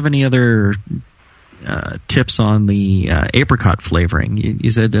do you have any other tips on the apricot flavoring?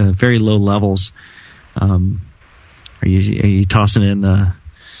 You said very low levels. Are you tossing in a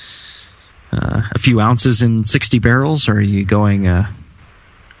few ounces in 60 barrels, or are you going?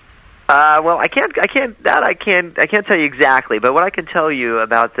 Well, I can't tell you exactly, but what I can tell you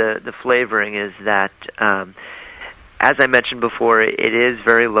about the flavoring is that, as I mentioned before, it is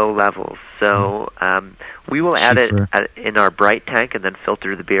very low levels. So we will add it in our bright tank and then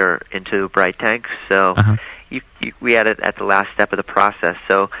filter the beer into a bright tank. So we add it at the last step of the process.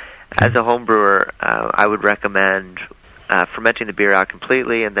 So as a home brewer, I would recommend fermenting the beer out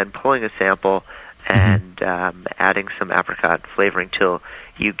completely and then pulling a sample and adding some apricot flavoring till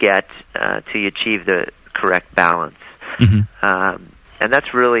you achieve the correct balance. Mm-hmm. And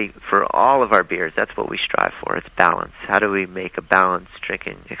that's really, for all of our beers, that's what we strive for. It's balance. How do we make a balanced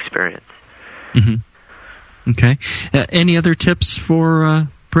drinking experience? Mm-hmm. Okay. Any other tips for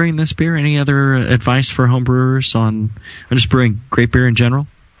brewing this beer? Any other advice for home brewers on just brewing great beer in general?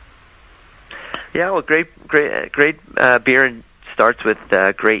 Yeah, well, great beer starts with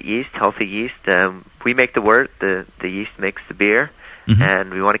great yeast, healthy yeast. We make the wort, the yeast makes the beer,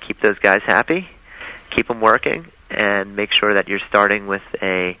 and we want to keep those guys happy, keep them working, and make sure that you're starting with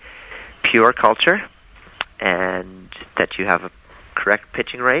a pure culture and that you have a correct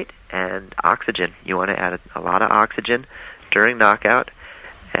pitching rate and oxygen. You want to add a lot of oxygen during knockout,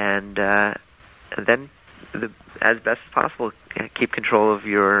 and then, as best as possible, keep control of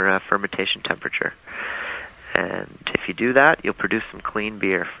your fermentation temperature. And if you do that, you'll produce some clean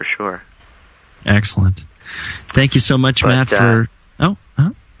beer for sure. Excellent. Thank you so much, Matt, for...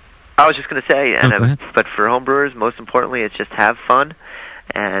 I was just going to say, and but for homebrewers, most importantly, it's just have fun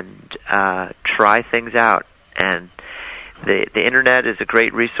and try things out. And the internet is a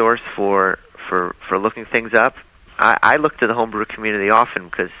great resource for looking things up. I look to the homebrew community often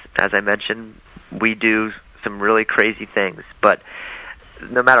because, as I mentioned, we do some really crazy things. But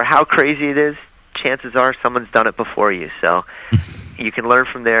no matter how crazy it is, chances are someone's done it before you. So you can learn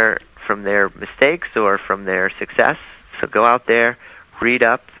from their mistakes or from their success. So go out there, read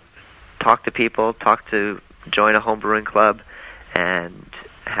up, talk to people, join a homebrewing club, and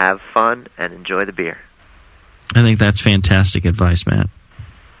have fun and enjoy the beer. I think that's fantastic advice, Matt.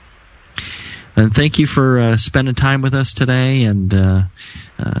 And thank you for spending time with us today and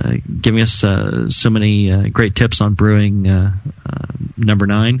giving us so many great tips on brewing number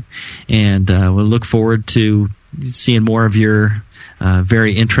 9. And we'll look forward to seeing more of your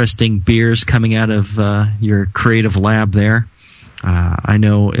very interesting beers coming out of your creative lab there. I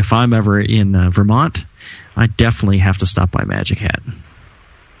know if I'm ever in Vermont, I definitely have to stop by Magic Hat.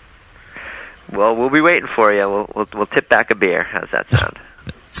 Well, we'll be waiting for you. We'll tip back a beer. How's that sound?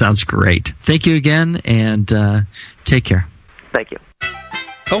 Sounds great. Thank you again, and take care. Thank you.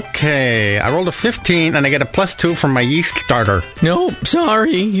 Okay, I rolled a 15, and I get a +2 from my yeast starter. Nope,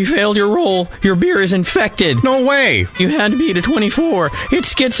 sorry. You failed your roll. Your beer is infected. No way. You had to beat a 24.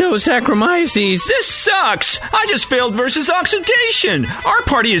 It's schizosaccharomyces. This sucks. I just failed versus oxidation. Our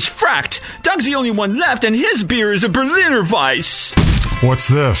party is fracked. Doug's the only one left, and his beer is a Berliner Weiss. What's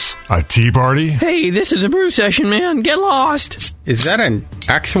this? A tea party? Hey, this is a brew session, man. Get lost. Is that an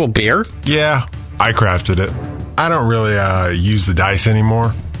actual beer? Yeah, I crafted it. I don't really use the dice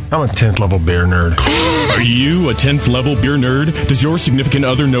anymore. I'm a 10th level beer nerd. Are you a 10th level beer nerd? Does your significant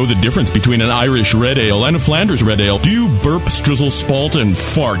other know the difference between an Irish red ale and a Flanders red ale? Do you burp, strizzle, spalt, and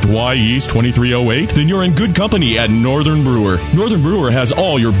fart Y Yeast 2308? Then you're in good company at Northern Brewer. Northern Brewer has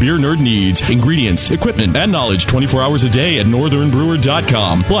all your beer nerd needs, ingredients, equipment, and knowledge 24 hours a day at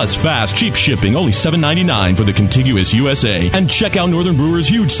northernbrewer.com. Plus fast, cheap shipping, only $7.99 for the contiguous USA. And check out Northern Brewer's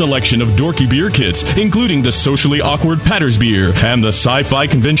huge selection of dorky beer kits, including the socially awkward Patters beer and the sci-fi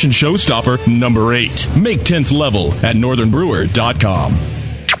convention showstopper number 8. Make 10th level at northernbrewer.com.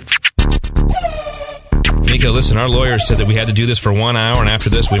 Nico, listen, our lawyers said that we had to do this for 1 hour, and after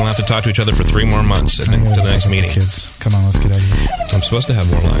this, we don't have to talk to each other for 3 more months to the next meeting. Kids, come on, let's get out of here. I'm supposed to have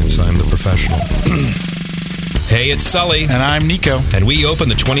more lines. I'm the professional. Hey, it's Sully. And I'm Nico. And we opened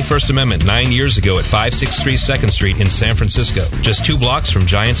the 21st Amendment 9 years ago at 563 2nd Street in San Francisco, just 2 blocks from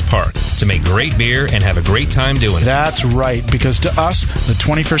Giants Park, to make great beer and have a great time doing it. That's right, because to us, the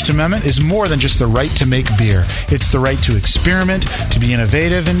 21st Amendment is more than just the right to make beer. It's the right to experiment, to be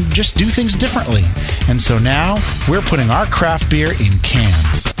innovative, and just do things differently. And so now, we're putting our craft beer in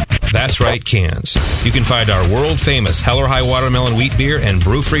cans. That's right, cans. You can find our world-famous Hell or High Watermelon Wheat Beer and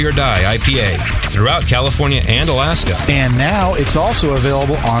Brew Free or Die IPA throughout California and Alaska. And now it's also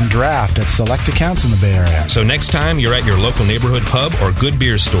available on draft at select accounts in the Bay Area. So next time you're at your local neighborhood pub or good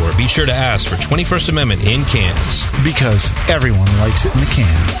beer store, be sure to ask for 21st Amendment in cans. Because everyone likes it in a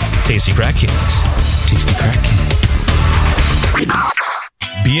can. Tasty crack cans. Tasty crack cans.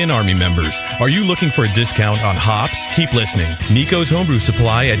 BN Army members, are you looking for a discount on hops? Keep listening. Nico's Homebrew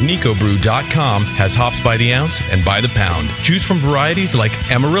Supply at nicobrew.com has hops by the ounce and by the pound. Choose from varieties like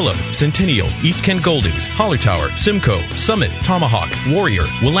Amarillo, Centennial, East Kent Goldings, Hallertauer, Simcoe, Summit, Tomahawk, Warrior,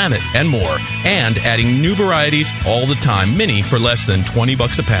 Willamette, and more. And adding new varieties all the time, many for less than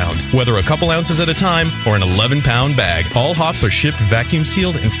 $20 a pound. Whether a couple ounces at a time or an 11-pound bag, all hops are shipped vacuum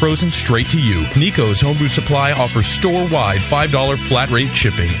sealed and frozen straight to you. Nico's Homebrew Supply offers store-wide $5 flat rate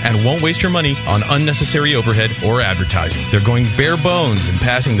shipping and won't waste your money on unnecessary overhead or advertising. They're going bare bones and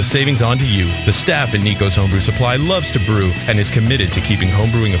passing the savings on to you. The staff at Nico's Homebrew Supply loves to brew and is committed to keeping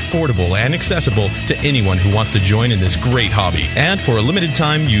homebrewing affordable and accessible to anyone who wants to join in this great hobby. And for a limited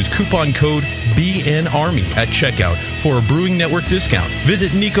time, use coupon code BNARMY at checkout for a Brewing Network discount.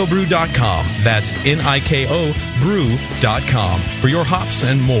 Visit nicobrew.com. That's Niko brew.com for your hops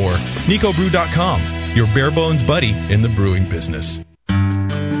and more. nicobrew.com, your bare bones buddy in the brewing business.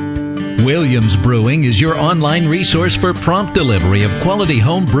 Williams Brewing is your online resource for prompt delivery of quality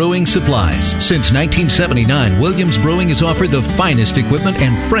home brewing supplies. Since 1979, Williams Brewing has offered the finest equipment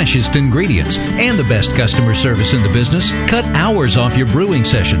and freshest ingredients and the best customer service in the business. Cut hours off your brewing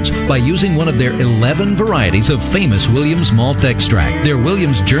sessions by using one of their 11 varieties of famous Williams malt extract. Their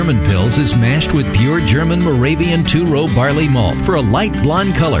Williams German Pils is mashed with pure German Moravian 2-row barley malt for a light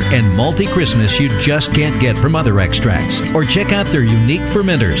blonde color and malty crispness you just can't get from other extracts. Or check out their unique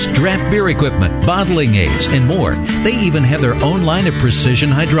fermenters, draft beer equipment, bottling aids, and more. They even have their own line of precision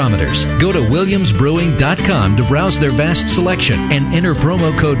hydrometers. Go to williamsbrewing.com to browse their vast selection and enter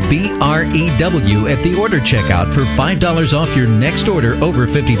promo code BREW at the order checkout for $5 off your next order over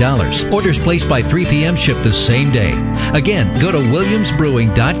 $50. Orders placed by 3 p.m. ship the same day. Again, go to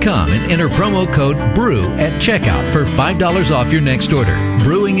williamsbrewing.com and enter promo code BREW at checkout for $5 off your next order.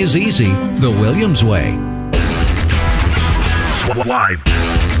 Brewing is easy the Williams way. Live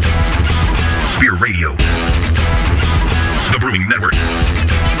Beer Radio, the Brewing Network.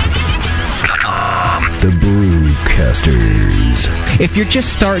 The Brewcasters. If you're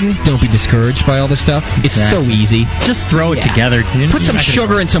just starting, don't be discouraged by all this stuff. It's so easy. Just throw it together. Put some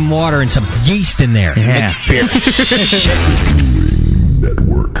sugar and some water and some yeast in there. Yeah. Beer.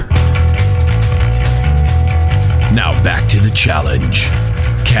 Network. Now back to the challenge.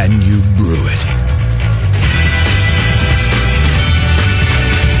 Can you brew it?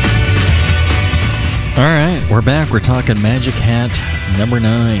 All right, we're back. We're talking Magic Hat number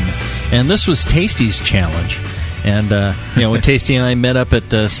 9. And this was Tasty's challenge. And, when Tasty and I met up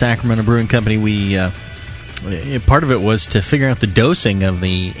at Sacramento Brewing Company, we part of it was to figure out the dosing of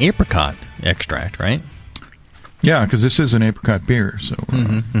the apricot extract, right? Yeah, because this is an apricot beer. So,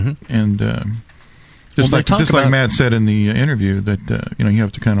 and just like Matt said in the interview, that you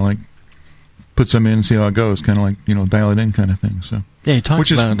have to kind of like put some in and see how it goes, kind of like dial it in kind of thing. So yeah, he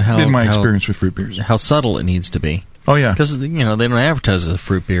talks about how been my experience with fruit beers, how subtle it needs to be. Oh yeah, because they don't advertise it as a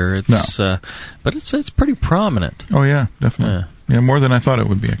fruit beer. It's but it's pretty prominent. Oh yeah, definitely. Yeah, more than I thought it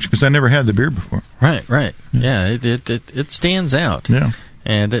would be actually, because I never had the beer before. Right. Yeah, it stands out. Yeah.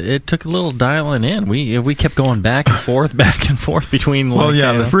 And it took a little dialing in. We kept going back and forth between.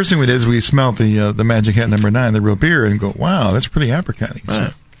 The first thing we did is we smelled the Magic Hat number 9, the real beer, and go, wow, that's pretty apricot-y.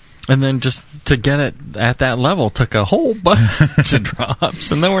 Right. And then just to get it at that level took a whole bunch of drops.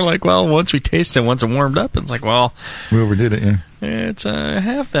 And then we're like, well, once it warmed up, it's like, well, we overdid it. Yeah, it's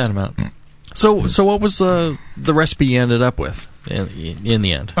half that amount. So what was the recipe you ended up with in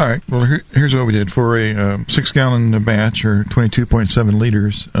the end? All right. Well, here's what we did for a 6-gallon batch, or 22.7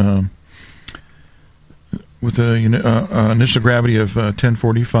 liters, with an initial gravity of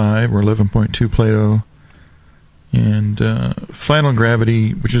 1045 or 11.2 Plato, and final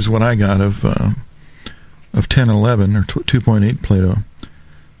gravity, which is what I got, of 1011 or 2.8 Plato.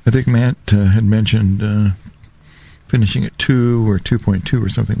 I think Matt had mentioned finishing at 2 or 2.2 or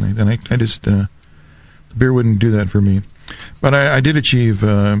something like that. I just the beer wouldn't do that for me. But I did achieve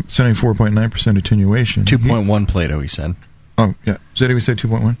 74.9% attenuation. 2.1 Plato, he said. Oh, yeah. Is that what we said,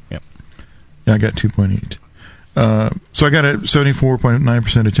 2.1? Yep. Yeah, I got 2.8. So I got a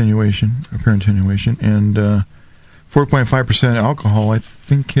 74.9% attenuation, apparent attenuation, and 4.5% alcohol. I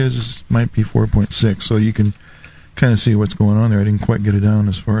think his might be 4.6, so you can kind of see what's going on there. I didn't quite get it down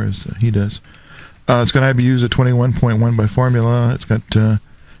as far as he does. It's got IBUs at 21.1 by formula. It's got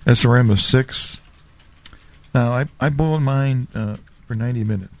SRM of 6. Now, I boiled mine for 90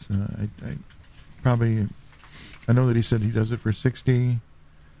 minutes. I know that he said he does it for 60.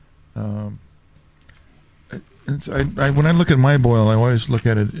 When I look at my boil, I always look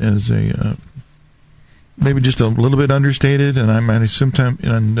at it as a maybe just a little bit understated, and a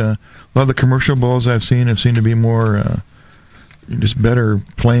lot of the commercial boils I've seen to be more just better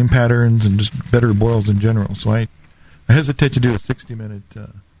flame patterns and just better boils in general. So I hesitate to do a 60-minute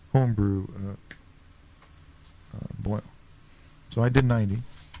homebrew boil. So I did 90.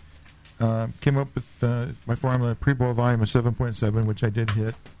 Came up with my formula pre-boil volume of 7.7, which I did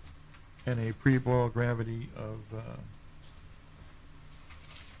hit, and a pre-boil gravity of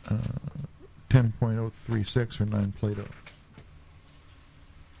 10.036 or 9 Plato.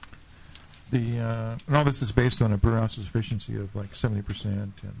 And all this is based on a brew ounces efficiency of like 70%,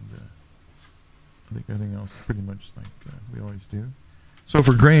 and I think everything else is pretty much like we always do. So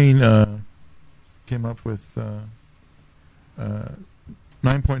for grain, came up with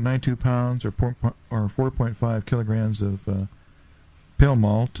 9.92 pounds or 4.5 kilograms of pale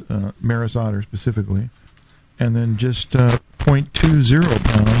malt, Maris Otter specifically, and then just 0.20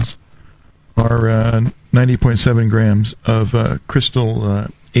 pounds or 90.7 grams of Crystal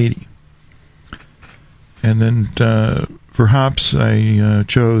 80. And then For hops, I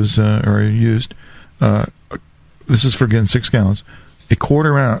chose, or I used, this is for, again, 6 gallons, a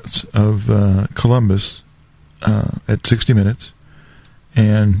quarter ounce of Columbus at 60 minutes,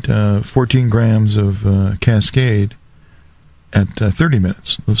 and 14 grams of Cascade at 30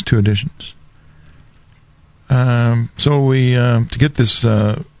 minutes, those 2 additions. So we, to get this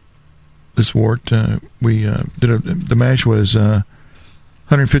wort, we the mash was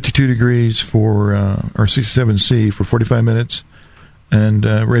 152 degrees for, or 67C for 45 minutes, and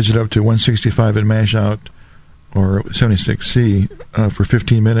raised it up to 165 and mash out, or 76C for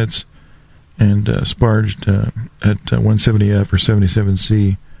 15 minutes, and sparged at 170F or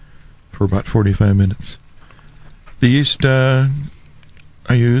 77C for about 45 minutes. The yeast I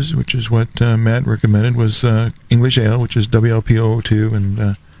used, which is what Matt recommended, was English Ale, which is WLP002,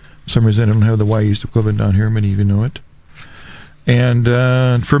 and for some reason I don't have the Y yeast equivalent down here. Many of you know it. And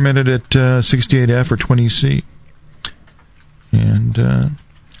fermented at 68F or 20C. And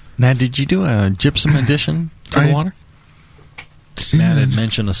now, did you do a gypsum addition to the water? Matt had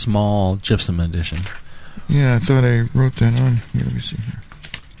mentioned a small gypsum addition. Yeah, I thought I wrote that on here. Let me see here.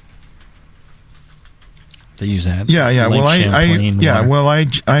 They use that. Yeah. Well,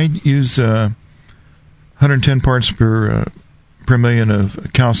 I use 110 parts per million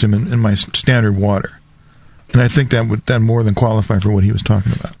of calcium in my standard water, and I think that would more than qualify for what he was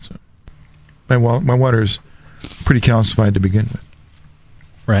talking about. So, my water is pretty calcified to begin with.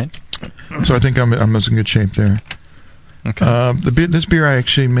 Right. So I think I'm in good shape there. Okay. This beer I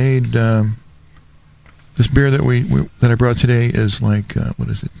actually made. This beer that I brought today is like what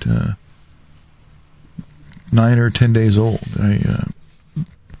is it? 9 or 10 days old. I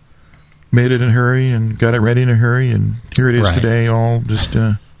made it in a hurry and got it ready in a hurry, and here it is today, all just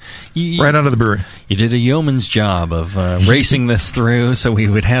right out of the brewery. You did a yeoman's job of racing this through so we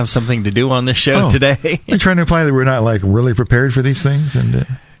would have something to do on this show today. I'm trying to imply that we're not like really prepared for these things, and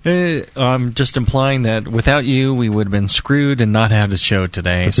I'm just implying that without you, we would have been screwed and not had a show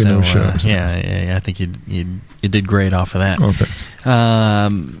today. So no show, yeah, I think you did great off of that. Oh, thanks.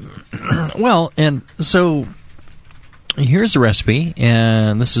 Well, and so here's the recipe,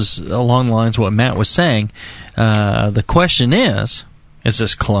 and this is along the lines of what Matt was saying. The question is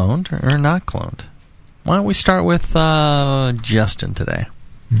this cloned or not cloned? Why don't we start with Justin today?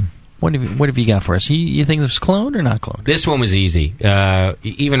 What have you got for us? You think this was cloned or not cloned? This one was easy.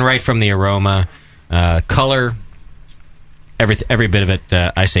 Even right from the aroma, color, every bit of it,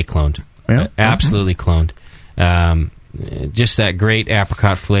 I say cloned. Yeah. Absolutely cloned. Just that great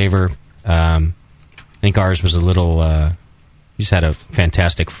apricot flavor. I think ours was a little... we just had a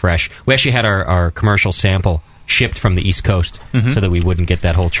fantastic fresh... We actually had our commercial sample shipped from the East Coast so that we wouldn't get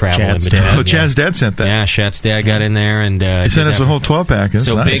that whole travel Chad's in between. dad. Oh, Chad's dad sent that. Yeah, Chad's dad got in there and he sent us a whole 12-pack.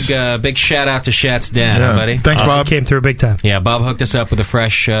 So nice. big shout out to Chad's dad, huh, buddy? Thanks, Bob. Came through big time. Yeah, Bob hooked us up with a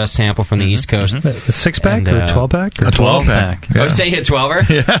fresh sample from the East Coast. A 6-pack or a 12-pack? A 12-pack. Yeah. Oh, say he hit 12er?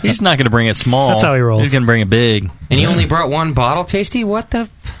 Yeah. He's not going to bring it small. That's how he rolls. He's going to bring it big. And he only brought one bottle, Tasty? What the...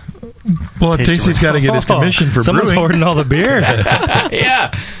 Well, Tasty's got to get his commission for Someone's brewing. hoarding all the beer.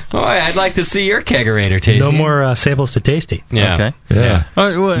 Yeah. Boy, I'd like to see your kegerator, Tasty. No more samples to Tasty. Yeah. Okay. Yeah.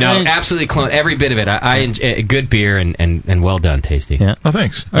 No, absolutely clone every bit of it. I enjoy, good beer and well done, Tasty. Yeah. Oh,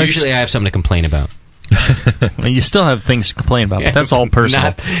 thanks. Usually I have something to complain about. Well, you still have things to complain about, but that's all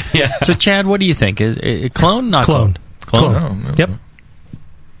personal. So, Chad, what do you think? Is it cloned? Not cloned? Clone. Yep.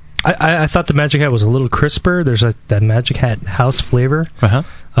 I thought the Magic Hat was a little crisper. There's that Magic Hat house flavor. Uh-huh.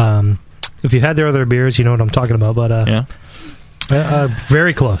 If you've had their other beers, you know what I'm talking about. But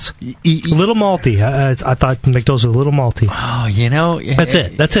very close. A little malty. I thought McDowell's was a little malty. Oh, you know, that's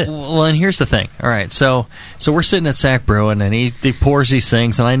it. Well, and here's the thing. All right, so we're sitting at Sack Brewing, and he pours these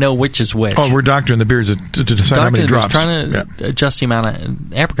things, and I know which is which. Oh, we're doctoring the beers to decide how many drops. Trying to adjust the amount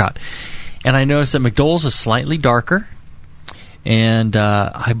of apricot, and I noticed that McDowell's is slightly darker, and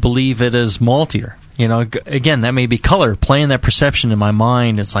I believe it is maltier. You know, again, that may be color playing that perception in my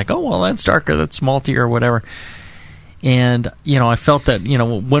mind. It's like, oh, well, that's darker, that's malty or whatever. And, you know, I felt that, you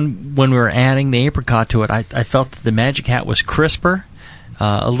know, when we were adding the apricot to it, I felt that the Magic Hat was crisper,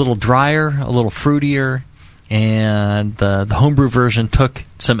 a little drier, a little fruitier, and the homebrew version took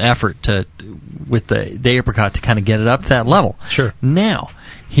some effort with the apricot to kind of get it up to that level. Sure. Now,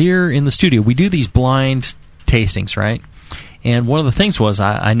 here in the studio, we do these blind tastings, right? And one of the things was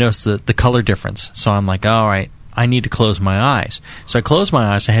I noticed the color difference. So I'm like, all right, I need to close my eyes. So I closed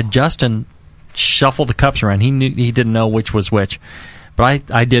my eyes. I had Justin shuffle the cups around. He didn't know which was which. But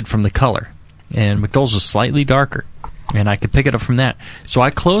I did from the color. And McDowell's was slightly darker. And I could pick it up from that. So I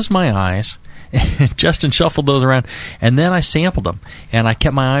closed my eyes, Justin shuffled those around, and then I sampled them, and I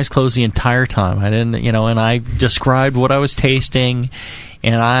kept my eyes closed the entire time. I didn't, and I described what I was tasting,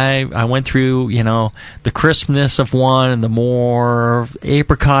 and I went through, the crispness of one and the more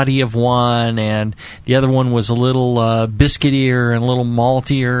apricot-y of one, and the other one was a little biscuitier and a little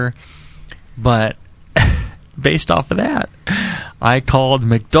maltier, but based off of that, I called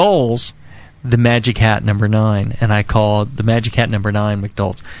McDowell's the Magic Hat number 9, and I called the Magic Hat number 9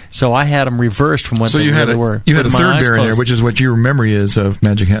 McDowell's. So I had them reversed from what they really were. You had a third beer in there, which is what your memory is of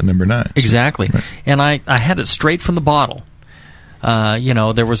Magic Hat number 9. Exactly. Right. And I had it straight from the bottle.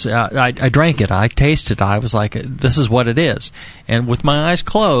 There was I drank it, I tasted it, I was like, this is what it is. And with my eyes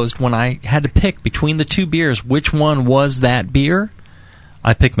closed, when I had to pick between the two beers, which one was that beer,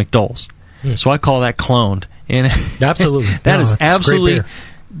 I picked McDowell's. So I call that cloned. And absolutely. That is absolutely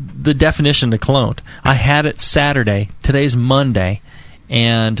the definition of cloned. I had it Saturday. Today's Monday.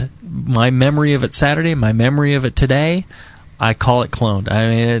 And my memory of it Saturday, my memory of it today, I call it cloned. I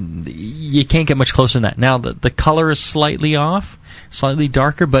mean, you can't get much closer than that. Now, the color is slightly off, slightly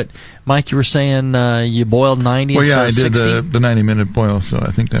darker, but Mike, you were saying you boiled 90 instead of 60? Well, yeah, I did the 90-minute boil, so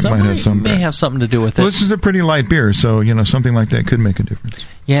I think that might have some... may have something to do with it. Well, this is a pretty light beer, so, something like that could make a difference.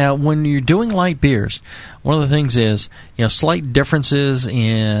 Yeah, when you're doing light beers, one of the things is, slight differences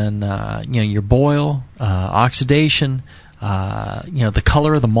in, your boil, oxidation, the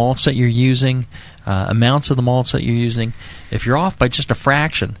color of the malts that you're using, amounts of the malts that you're using. If you're off by just a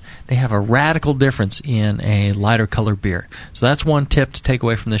fraction, they have a radical difference in a lighter colored beer. So that's one tip to take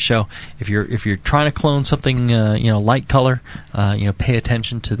away from this show. If you're trying to clone something, light color, pay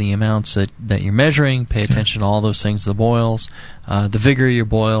attention to the amounts that you're measuring. Pay attention to all those things, the boils, the vigor of your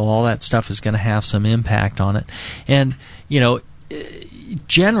boil. All that stuff is going to have some impact on it. And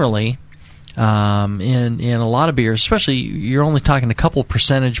generally. In a lot of beers, especially, you're only talking a couple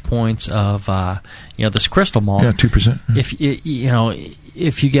percentage points of this crystal malt. Yeah, 2%.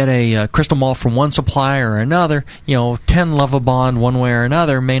 If you get a crystal malt from one supplier or another, 10 Lovabond one way or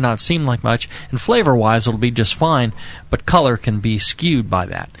another may not seem like much, and flavor-wise it'll be just fine, but color can be skewed by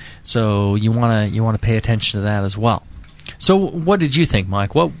that. So you want to pay attention to that as well. So what did you think,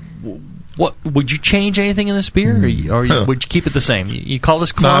 Mike? What would you change anything in this beer, or would you keep it the same? You call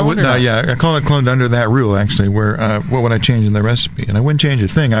this cloned? No, I call it cloned under that rule, actually, where what would I change in the recipe? And I wouldn't change a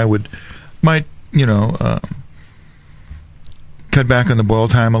thing. I might cut back on the boil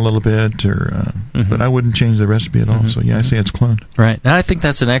time a little bit, but I wouldn't change the recipe at all. So, I say it's cloned. Right. And I think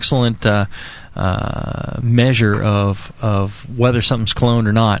that's an excellent measure of whether something's cloned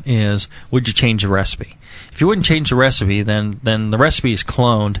or not is, would you change the recipe? If you wouldn't change the recipe, then the recipe is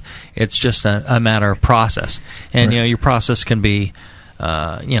cloned. It's just a matter of process. And, your process can be,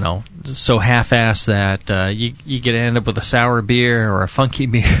 so half-assed that you get to end up with a sour beer or a funky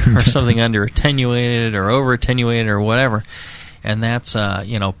beer or something under-attenuated or over-attenuated or whatever. And that's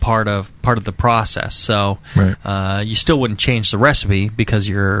part of the process. So you still wouldn't change the recipe because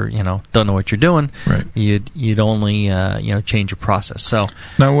you're don't know what you're doing. Right. You'd only change your process. So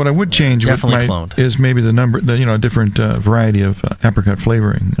now what I would change is maybe the number, different variety of apricot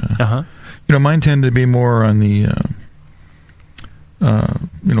flavoring. Mine tend to be more on the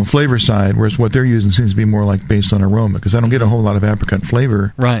flavor side, whereas what they're using seems to be more like based on aroma, because I don't get a whole lot of apricot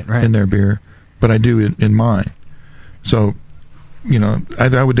flavor in their beer, but I do in mine. So.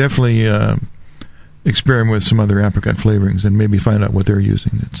 I would definitely experiment with some other apricot flavorings and maybe find out what they're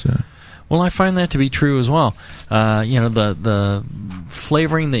using. Well, I find that to be true as well. The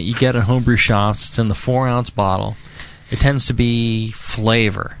flavoring that you get at homebrew shops, it's in the 4-ounce bottle. It tends to be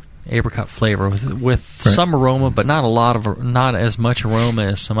flavor, apricot flavor, with some aroma, but not as much aroma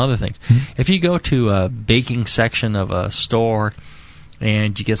as some other things. If you go to a baking section of a store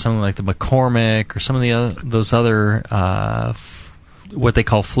and you get something like the McCormick or some of those other what they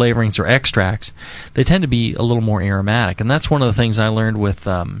call flavorings or extracts, they tend to be a little more aromatic, and that's one of the things I learned with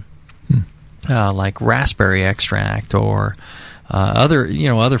like raspberry extract or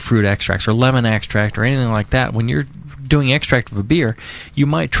other fruit extracts or lemon extract or anything like that. When you're doing extract of a beer, you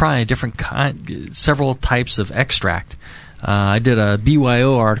might try a different several types of extract. I did a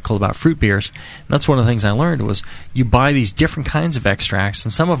BYO article about fruit beers, and that's one of the things I learned was you buy these different kinds of extracts,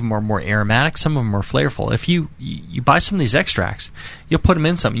 and some of them are more aromatic, some of them are flavorful. If you buy some of these extracts, you'll put them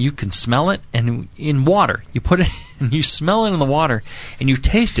in something, you can smell it, and in water, you put it, and you smell it in the water, and you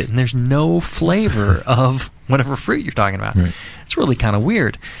taste it, and there's no flavor of whatever fruit you're talking about. Right. It's really kind of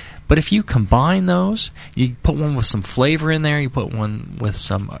weird. But if you combine those, you put one with some flavor in there, you put one with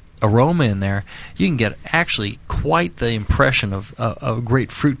some aroma in there, you can get actually quite the impression of a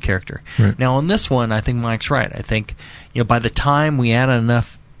great fruit character. Right. Now, on this one, I think Mike's right. I think by the time we add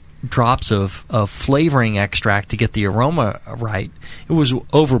enough drops of flavoring extract to get the aroma right. It was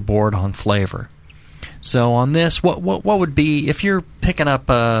overboard on flavor. So on this, what would be, if you're picking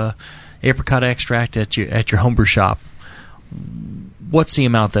up apricot extract at your homebrew shop, what's the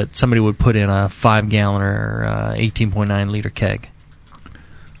amount that somebody would put in a 5-gallon or 18.9 liter keg?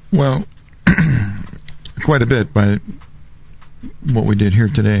 Well, quite a bit by what we did here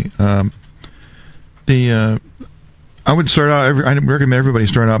today. I would start out. I recommend everybody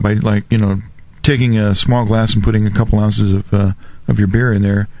start out by taking a small glass and putting a couple ounces of your beer in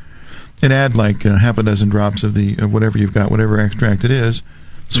there, and add half a dozen drops of whatever you've got, whatever extract it is.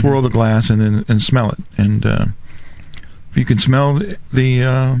 Swirl the glass and smell it, and if you can smell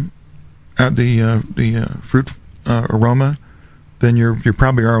the fruit aroma, then you're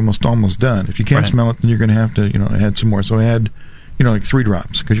probably almost done. If you can't smell it, then you're going to have to add some more. So add 3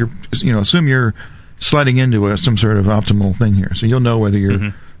 drops, because assume you're sliding into some sort of optimal thing here. So you'll know whether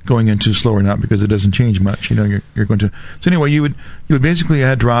you're going in too slow or not, because it doesn't change much. You're going to. So anyway, you would basically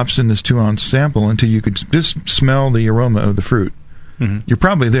add drops in this 2-ounce sample until you could just smell the aroma of the fruit. You're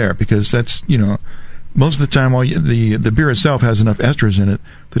probably there, because that's most of the time the beer itself has enough esters in it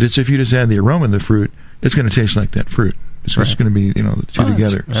that if you just add the aroma of the fruit, it's going to taste like that fruit. It's just going to be the two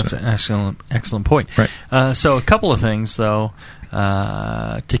together. That's an excellent point. Right. So a couple of things though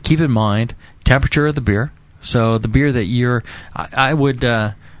to keep in mind: temperature of the beer. So the beer that I would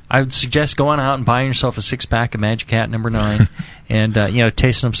suggest going out and buying yourself a 6-pack of Magic Hat number 9, and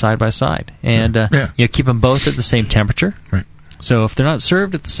tasting them side by side, and keep them both at the same temperature. Right. So if they're not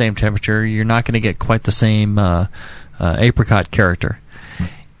served at the same temperature, you're not going to get quite the same apricot character.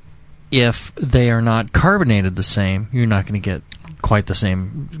 If they are not carbonated the same, you're not going to get quite the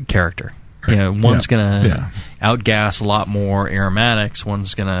same character. One's going to outgas a lot more aromatics.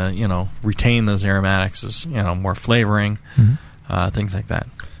 One's going to retain those aromatics as more flavoring, things like that.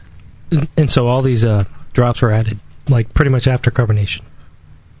 And so all these drops were added pretty much after carbonation.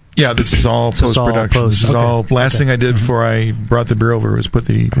 Yeah, this is all post-production. This is all last thing I did before I brought the beer over was put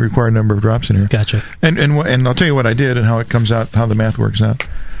the required number of drops in here. Gotcha. And I'll tell you what I did and how it comes out, how the math works out.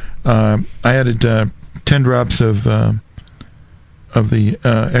 I added 10 drops of the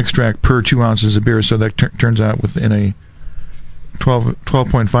extract per 2 ounces of beer, so that turns out within a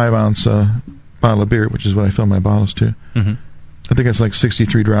 12.5 ounce bottle of beer, which is what I fill my bottles to. I think it's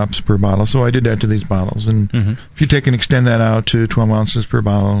 63 drops per bottle. So I did that to these bottles. And if you take and extend that out to 12 ounces per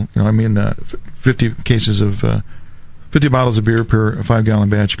bottle, 50 cases of 50 bottles of beer per 5-gallon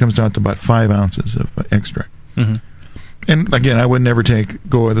batch, it comes down to about 5 ounces of extract. And again, I would never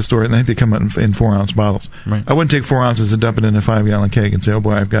go to the store, and I think they come out in 4-ounce bottles. Right. I wouldn't take 4 ounces and dump it in a 5-gallon keg and say, "Oh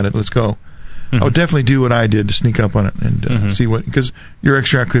boy, I've got it. Let's go." I would definitely do what I did to sneak up on it and see because your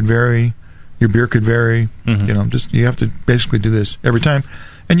extract could vary. Your beer could vary. You have to basically do this every time,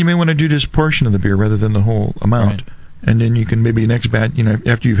 and you may want to do just a portion of the beer rather than the whole amount. And then you can maybe next batch,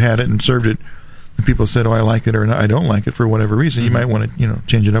 after you've had it and served it, and people said, "Oh, I like it," or "I don't like it" for whatever reason, you might want to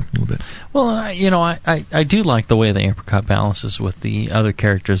change it up a little bit. Well, I do like the way the apricot balances with the other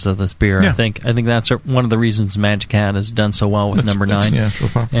characters of this beer. Yeah. I think that's one of the reasons Magic Hat has done so well with number 9. Yeah, so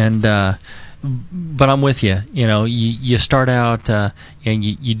popular. And but I'm with you. You start out and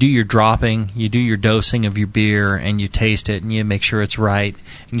you do your dropping, you do your dosing of your beer, and you taste it, and you make sure it's right.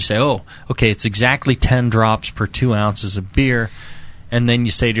 And you say, "Oh, okay, it's exactly 10 drops per 2 ounces of beer." And then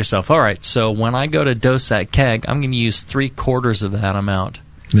you say to yourself, "All right, so when I go to dose that keg, I'm going to use 3/4 of that amount,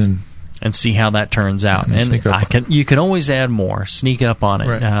 and see how that turns out." And you can always add more, sneak up on it,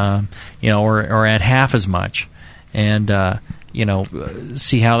 right. Or add half as much, and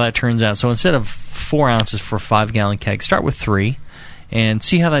see how that turns out. So instead of 4 ounces for a 5-gallon keg, start with 3, and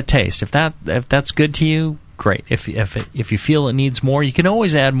see how that tastes. If that's good to you, great. If you feel it needs more, you can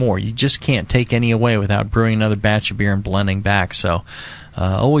always add more. You just can't take any away without brewing another batch of beer and blending back. So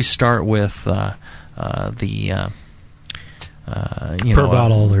always start with the per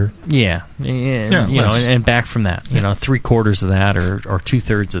bottle, or and back from that. 3/4 of that or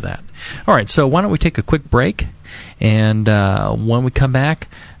 2/3 of that. All right. So why don't we take a quick break, and when we come back,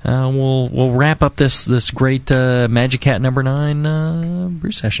 we'll wrap up this great Magic Hat number 9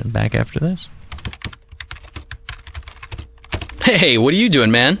 brew session. Back after this. Hey, what are you doing,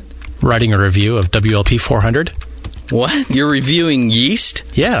 man? Writing a review of WLP 400. What? You're reviewing yeast?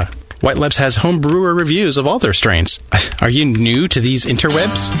 Yeah. White Labs has home brewer reviews of all their strains. Are you new to these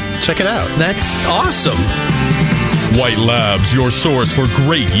interwebs? Check it out. That's awesome. White Labs, your source for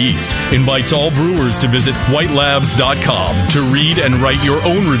great yeast, invites all brewers to visit whitelabs.com to read and write your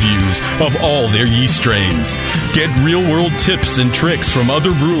own reviews of all their yeast strains. Get real-world tips and tricks from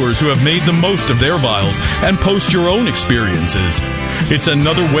other brewers who have made the most of their vials and post your own experiences. It's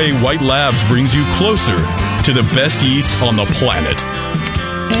another way White Labs brings you closer to the best yeast on the planet.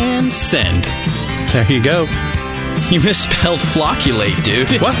 And send. There you go. You misspelled flocculate,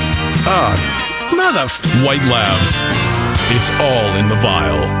 dude. What? Mother... White Labs. It's all in the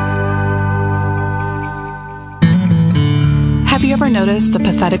vial. Have you ever noticed the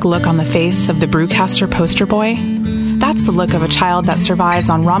pathetic look on the face of the Brewcaster poster boy? That's the look of a child that survives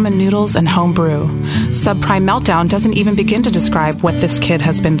on ramen noodles and home brew. Subprime Meltdown doesn't even begin to describe what this kid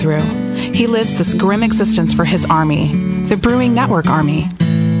has been through. He lives this grim existence for his army, the Brewing Network Army.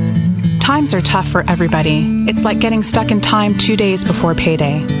 Times are tough for everybody. It's like getting stuck in time 2 days before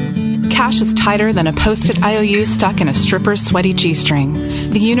payday. Cash is tighter than a posted IOU stuck in a stripper's sweaty G-string.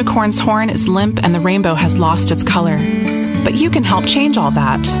 The unicorn's horn is limp and the rainbow has lost its color. But you can help change all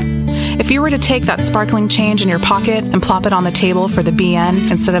that. If you were to take that sparkling change in your pocket and plop it on the table for the BN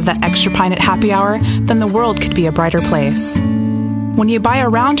instead of that extra pint at happy hour, then the world could be a brighter place. When you buy a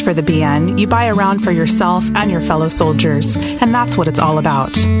round for the BN, you buy a round for yourself and your fellow soldiers, and that's what it's all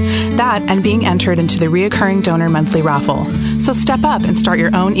about. That and being entered into the reoccurring donor monthly raffle. So step up and start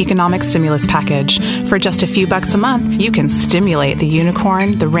your own economic stimulus package. For just a few bucks a month, you can stimulate the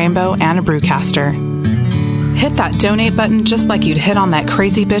unicorn, the rainbow, and a Brewcaster. Hit that donate button just like you'd hit on that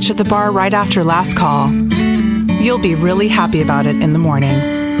crazy bitch at the bar right after last call. You'll be really happy about it in the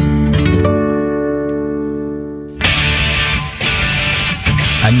morning.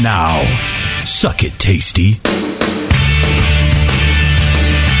 And now, suck it, Tasty.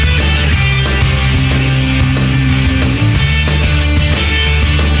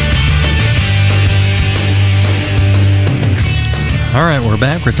 All right, we're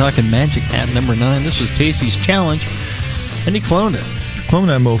back. We're talking Magic Hat number 9. This was Tasty's challenge, and he cloned it. Clone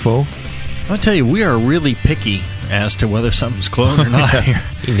that mofo. I'll tell you, we are really picky as to whether something's cloned or not here.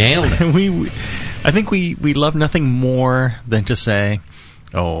 You nailed it. I think we love nothing more than to say,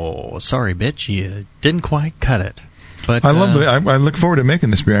 "Oh, sorry, bitch, you didn't quite cut it." But I love it. I look forward to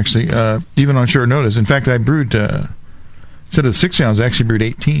making this beer, actually, even on short notice. In fact, I brewed, instead of 6 ounces, I actually brewed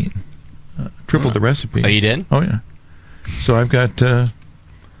 18. Tripled the recipe. Oh, you did? Oh, yeah. So I've got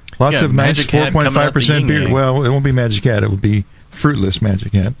lots of nice 4.5% beer. Well, it won't be Magic Hat. It will be fruitless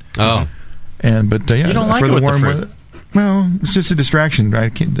Magic Hat. Oh. You don't like for it the with warm the fruit. weather. Well, it's just a distraction,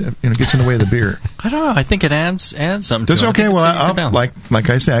 right? It gets in the way of the beer. I don't know. I think it adds something That's to it. okay. Well, like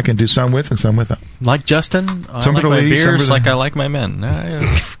I say, I can do some with and some without. Like Justin, I some like for the my ladies, beers like I like my men.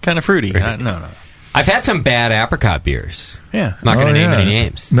 Kind of fruity. No. I've had some bad apricot beers. Yeah. I'm not going to name any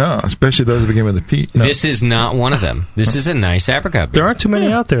names. No, especially those that begin with a P. No. This is not one of them. This is a nice apricot beer. There aren't too many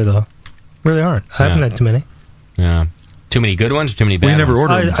out there, though. Really aren't. I haven't had too many. Yeah. Too many good ones or too many bad ones? We never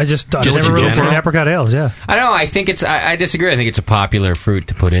ordered them. I never really seen apricot ales, yeah. I don't know. I think it's... I disagree. I think it's a popular fruit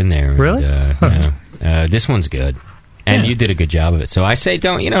to put in there. Really? This one's good. And you did a good job of it. So I say you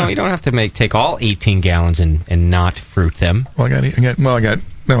don't have to take all 18 gallons and not fruit them. Well, I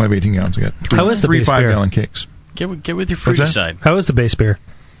don't have 18 gallons. I got three 5-gallon cakes. Get with your fruity side. How is the base beer?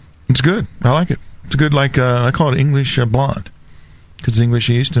 It's good. I like it. It's good. Like I call it English blonde because it's English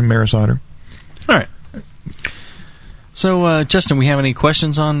yeast and Maris Otter. All right. So, Justin, we have any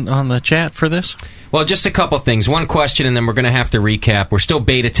questions on the chat for this? Well, just a couple things. One question, and then we're going to have to recap. We're still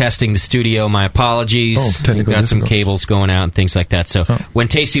beta testing the studio. My apologies. We've got some cables going out and things like that. So when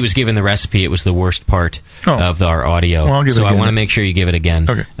Tasty was given the recipe, it was the worst part of our audio. Well, I'll give it I again. want to make sure you give it again.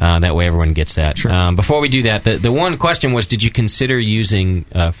 Okay. That way everyone gets that. Sure. Before we do that, the one question was, did you consider using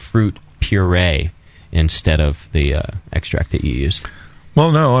fruit puree instead of the extract that you used?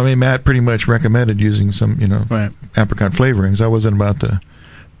 Well, no. I mean, Matt pretty much recommended using some, apricot flavorings. I wasn't about to,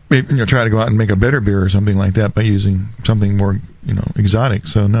 try to go out and make a better beer or something like that by using something more, exotic.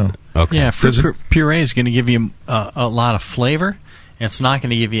 So no. Okay. Yeah, fruit puree is going to give you a lot of flavor. It's not going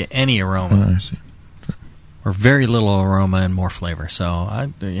to give you any aroma. Oh, I see. Or very little aroma and more flavor. So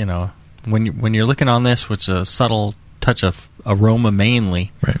when you're looking on this with a subtle touch of aroma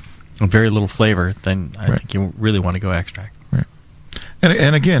mainly, right, and very little flavor, then I think you really want to go extract.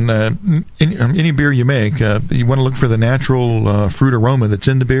 And again, any beer you make, you want to look for the natural fruit aroma that's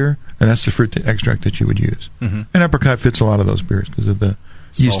in the beer, and that's the fruit extract that you would use. Mm-hmm. And apricot fits a lot of those beers because of the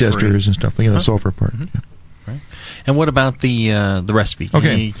yeast esters and stuff, the sulfur part. Mm-hmm. Yeah. Right. And what about the recipe? Can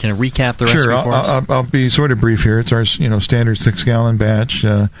you recap the recipe for us? I'll be sort of brief here. It's our standard 6-gallon batch.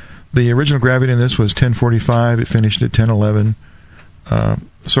 The original gravity in this was 1045. It finished at 1011.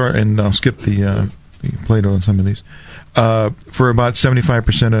 And I'll skip the Plato in some of these. For about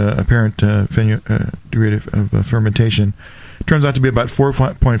 75% apparent degree of fermentation, turns out to be about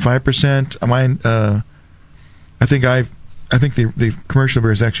 4.5%. Mine, I think the commercial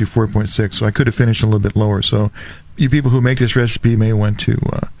beer is actually 4.6, so I could have finished a little bit lower. So you people who make this recipe may want to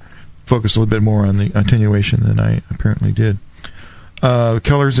focus a little bit more on the attenuation than I apparently did. The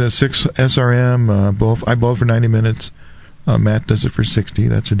color's at 6 SRM. I boil for 90 minutes. Matt does it for 60.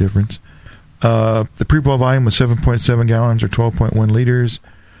 That's a difference. The pre-boil volume was 7.7 gallons or 12.1 liters.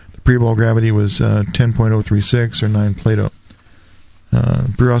 The pre-boil gravity was 10.036 or 9 Plato.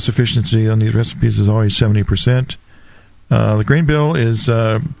 Brew house efficiency on these recipes is always 70%. The grain bill is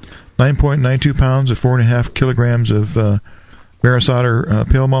 9.92 pounds or 4.5 kilograms of Maris Otter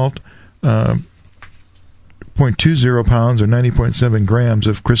pale malt, 0.20 pounds or 90.7 grams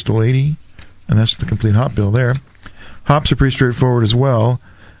of Crystal 80, and that's the complete hop bill there. Hops are pretty straightforward as well.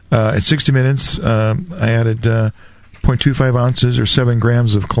 At 60 minutes, I added 0.25 ounces or 7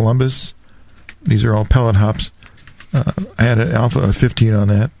 grams of Columbus. These are all pellet hops. I added alpha of 15 on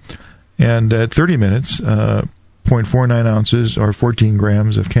that. And at 30 minutes, 0.49 ounces or 14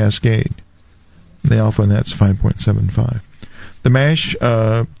 grams of Cascade. The alpha on that's 5.75. The mash,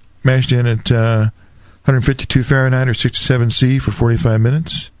 mashed in at 152 Fahrenheit or 67 C for 45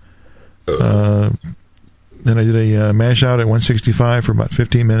 minutes. Then I did a mash out at 165 for about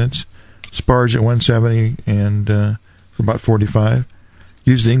 15 minutes. Sparge at 170 and for about 45.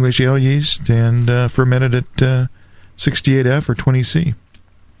 Used the English ale yeast and fermented at 68F or 20C.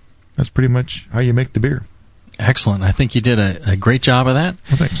 That's pretty much how you make the beer. Excellent. I think you did a great job of that.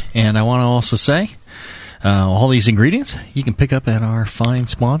 Well, thanks. And I want to also say, all these ingredients you can pick up at our fine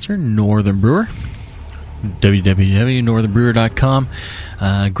sponsor, Northern Brewer. www.northernbrewer.com.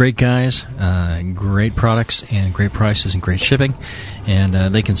 Great guys, great products, and great prices and great shipping. And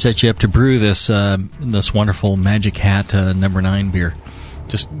they can set you up to brew this wonderful Magic Hat number 9 beer.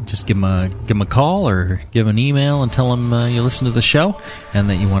 Just give them a call or give an email and tell them you listen to the show and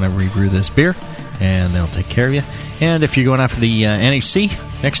that you want to rebrew this beer, and they'll take care of you. And if you're going after the NHC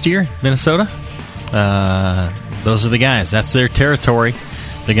next year, Minnesota, those are the guys. That's their territory.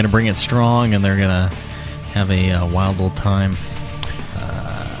 They're going to bring it strong, and they're going to have a wild old time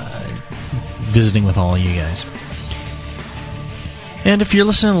visiting with all you guys. And if you're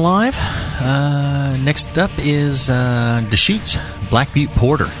listening live, next up is Deschutes Black Butte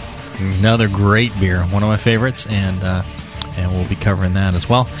Porter. Another great beer, one of my favorites, and we'll be covering that as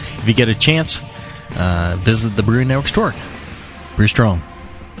well. If you get a chance, visit the Brewing Network store. Brew strong.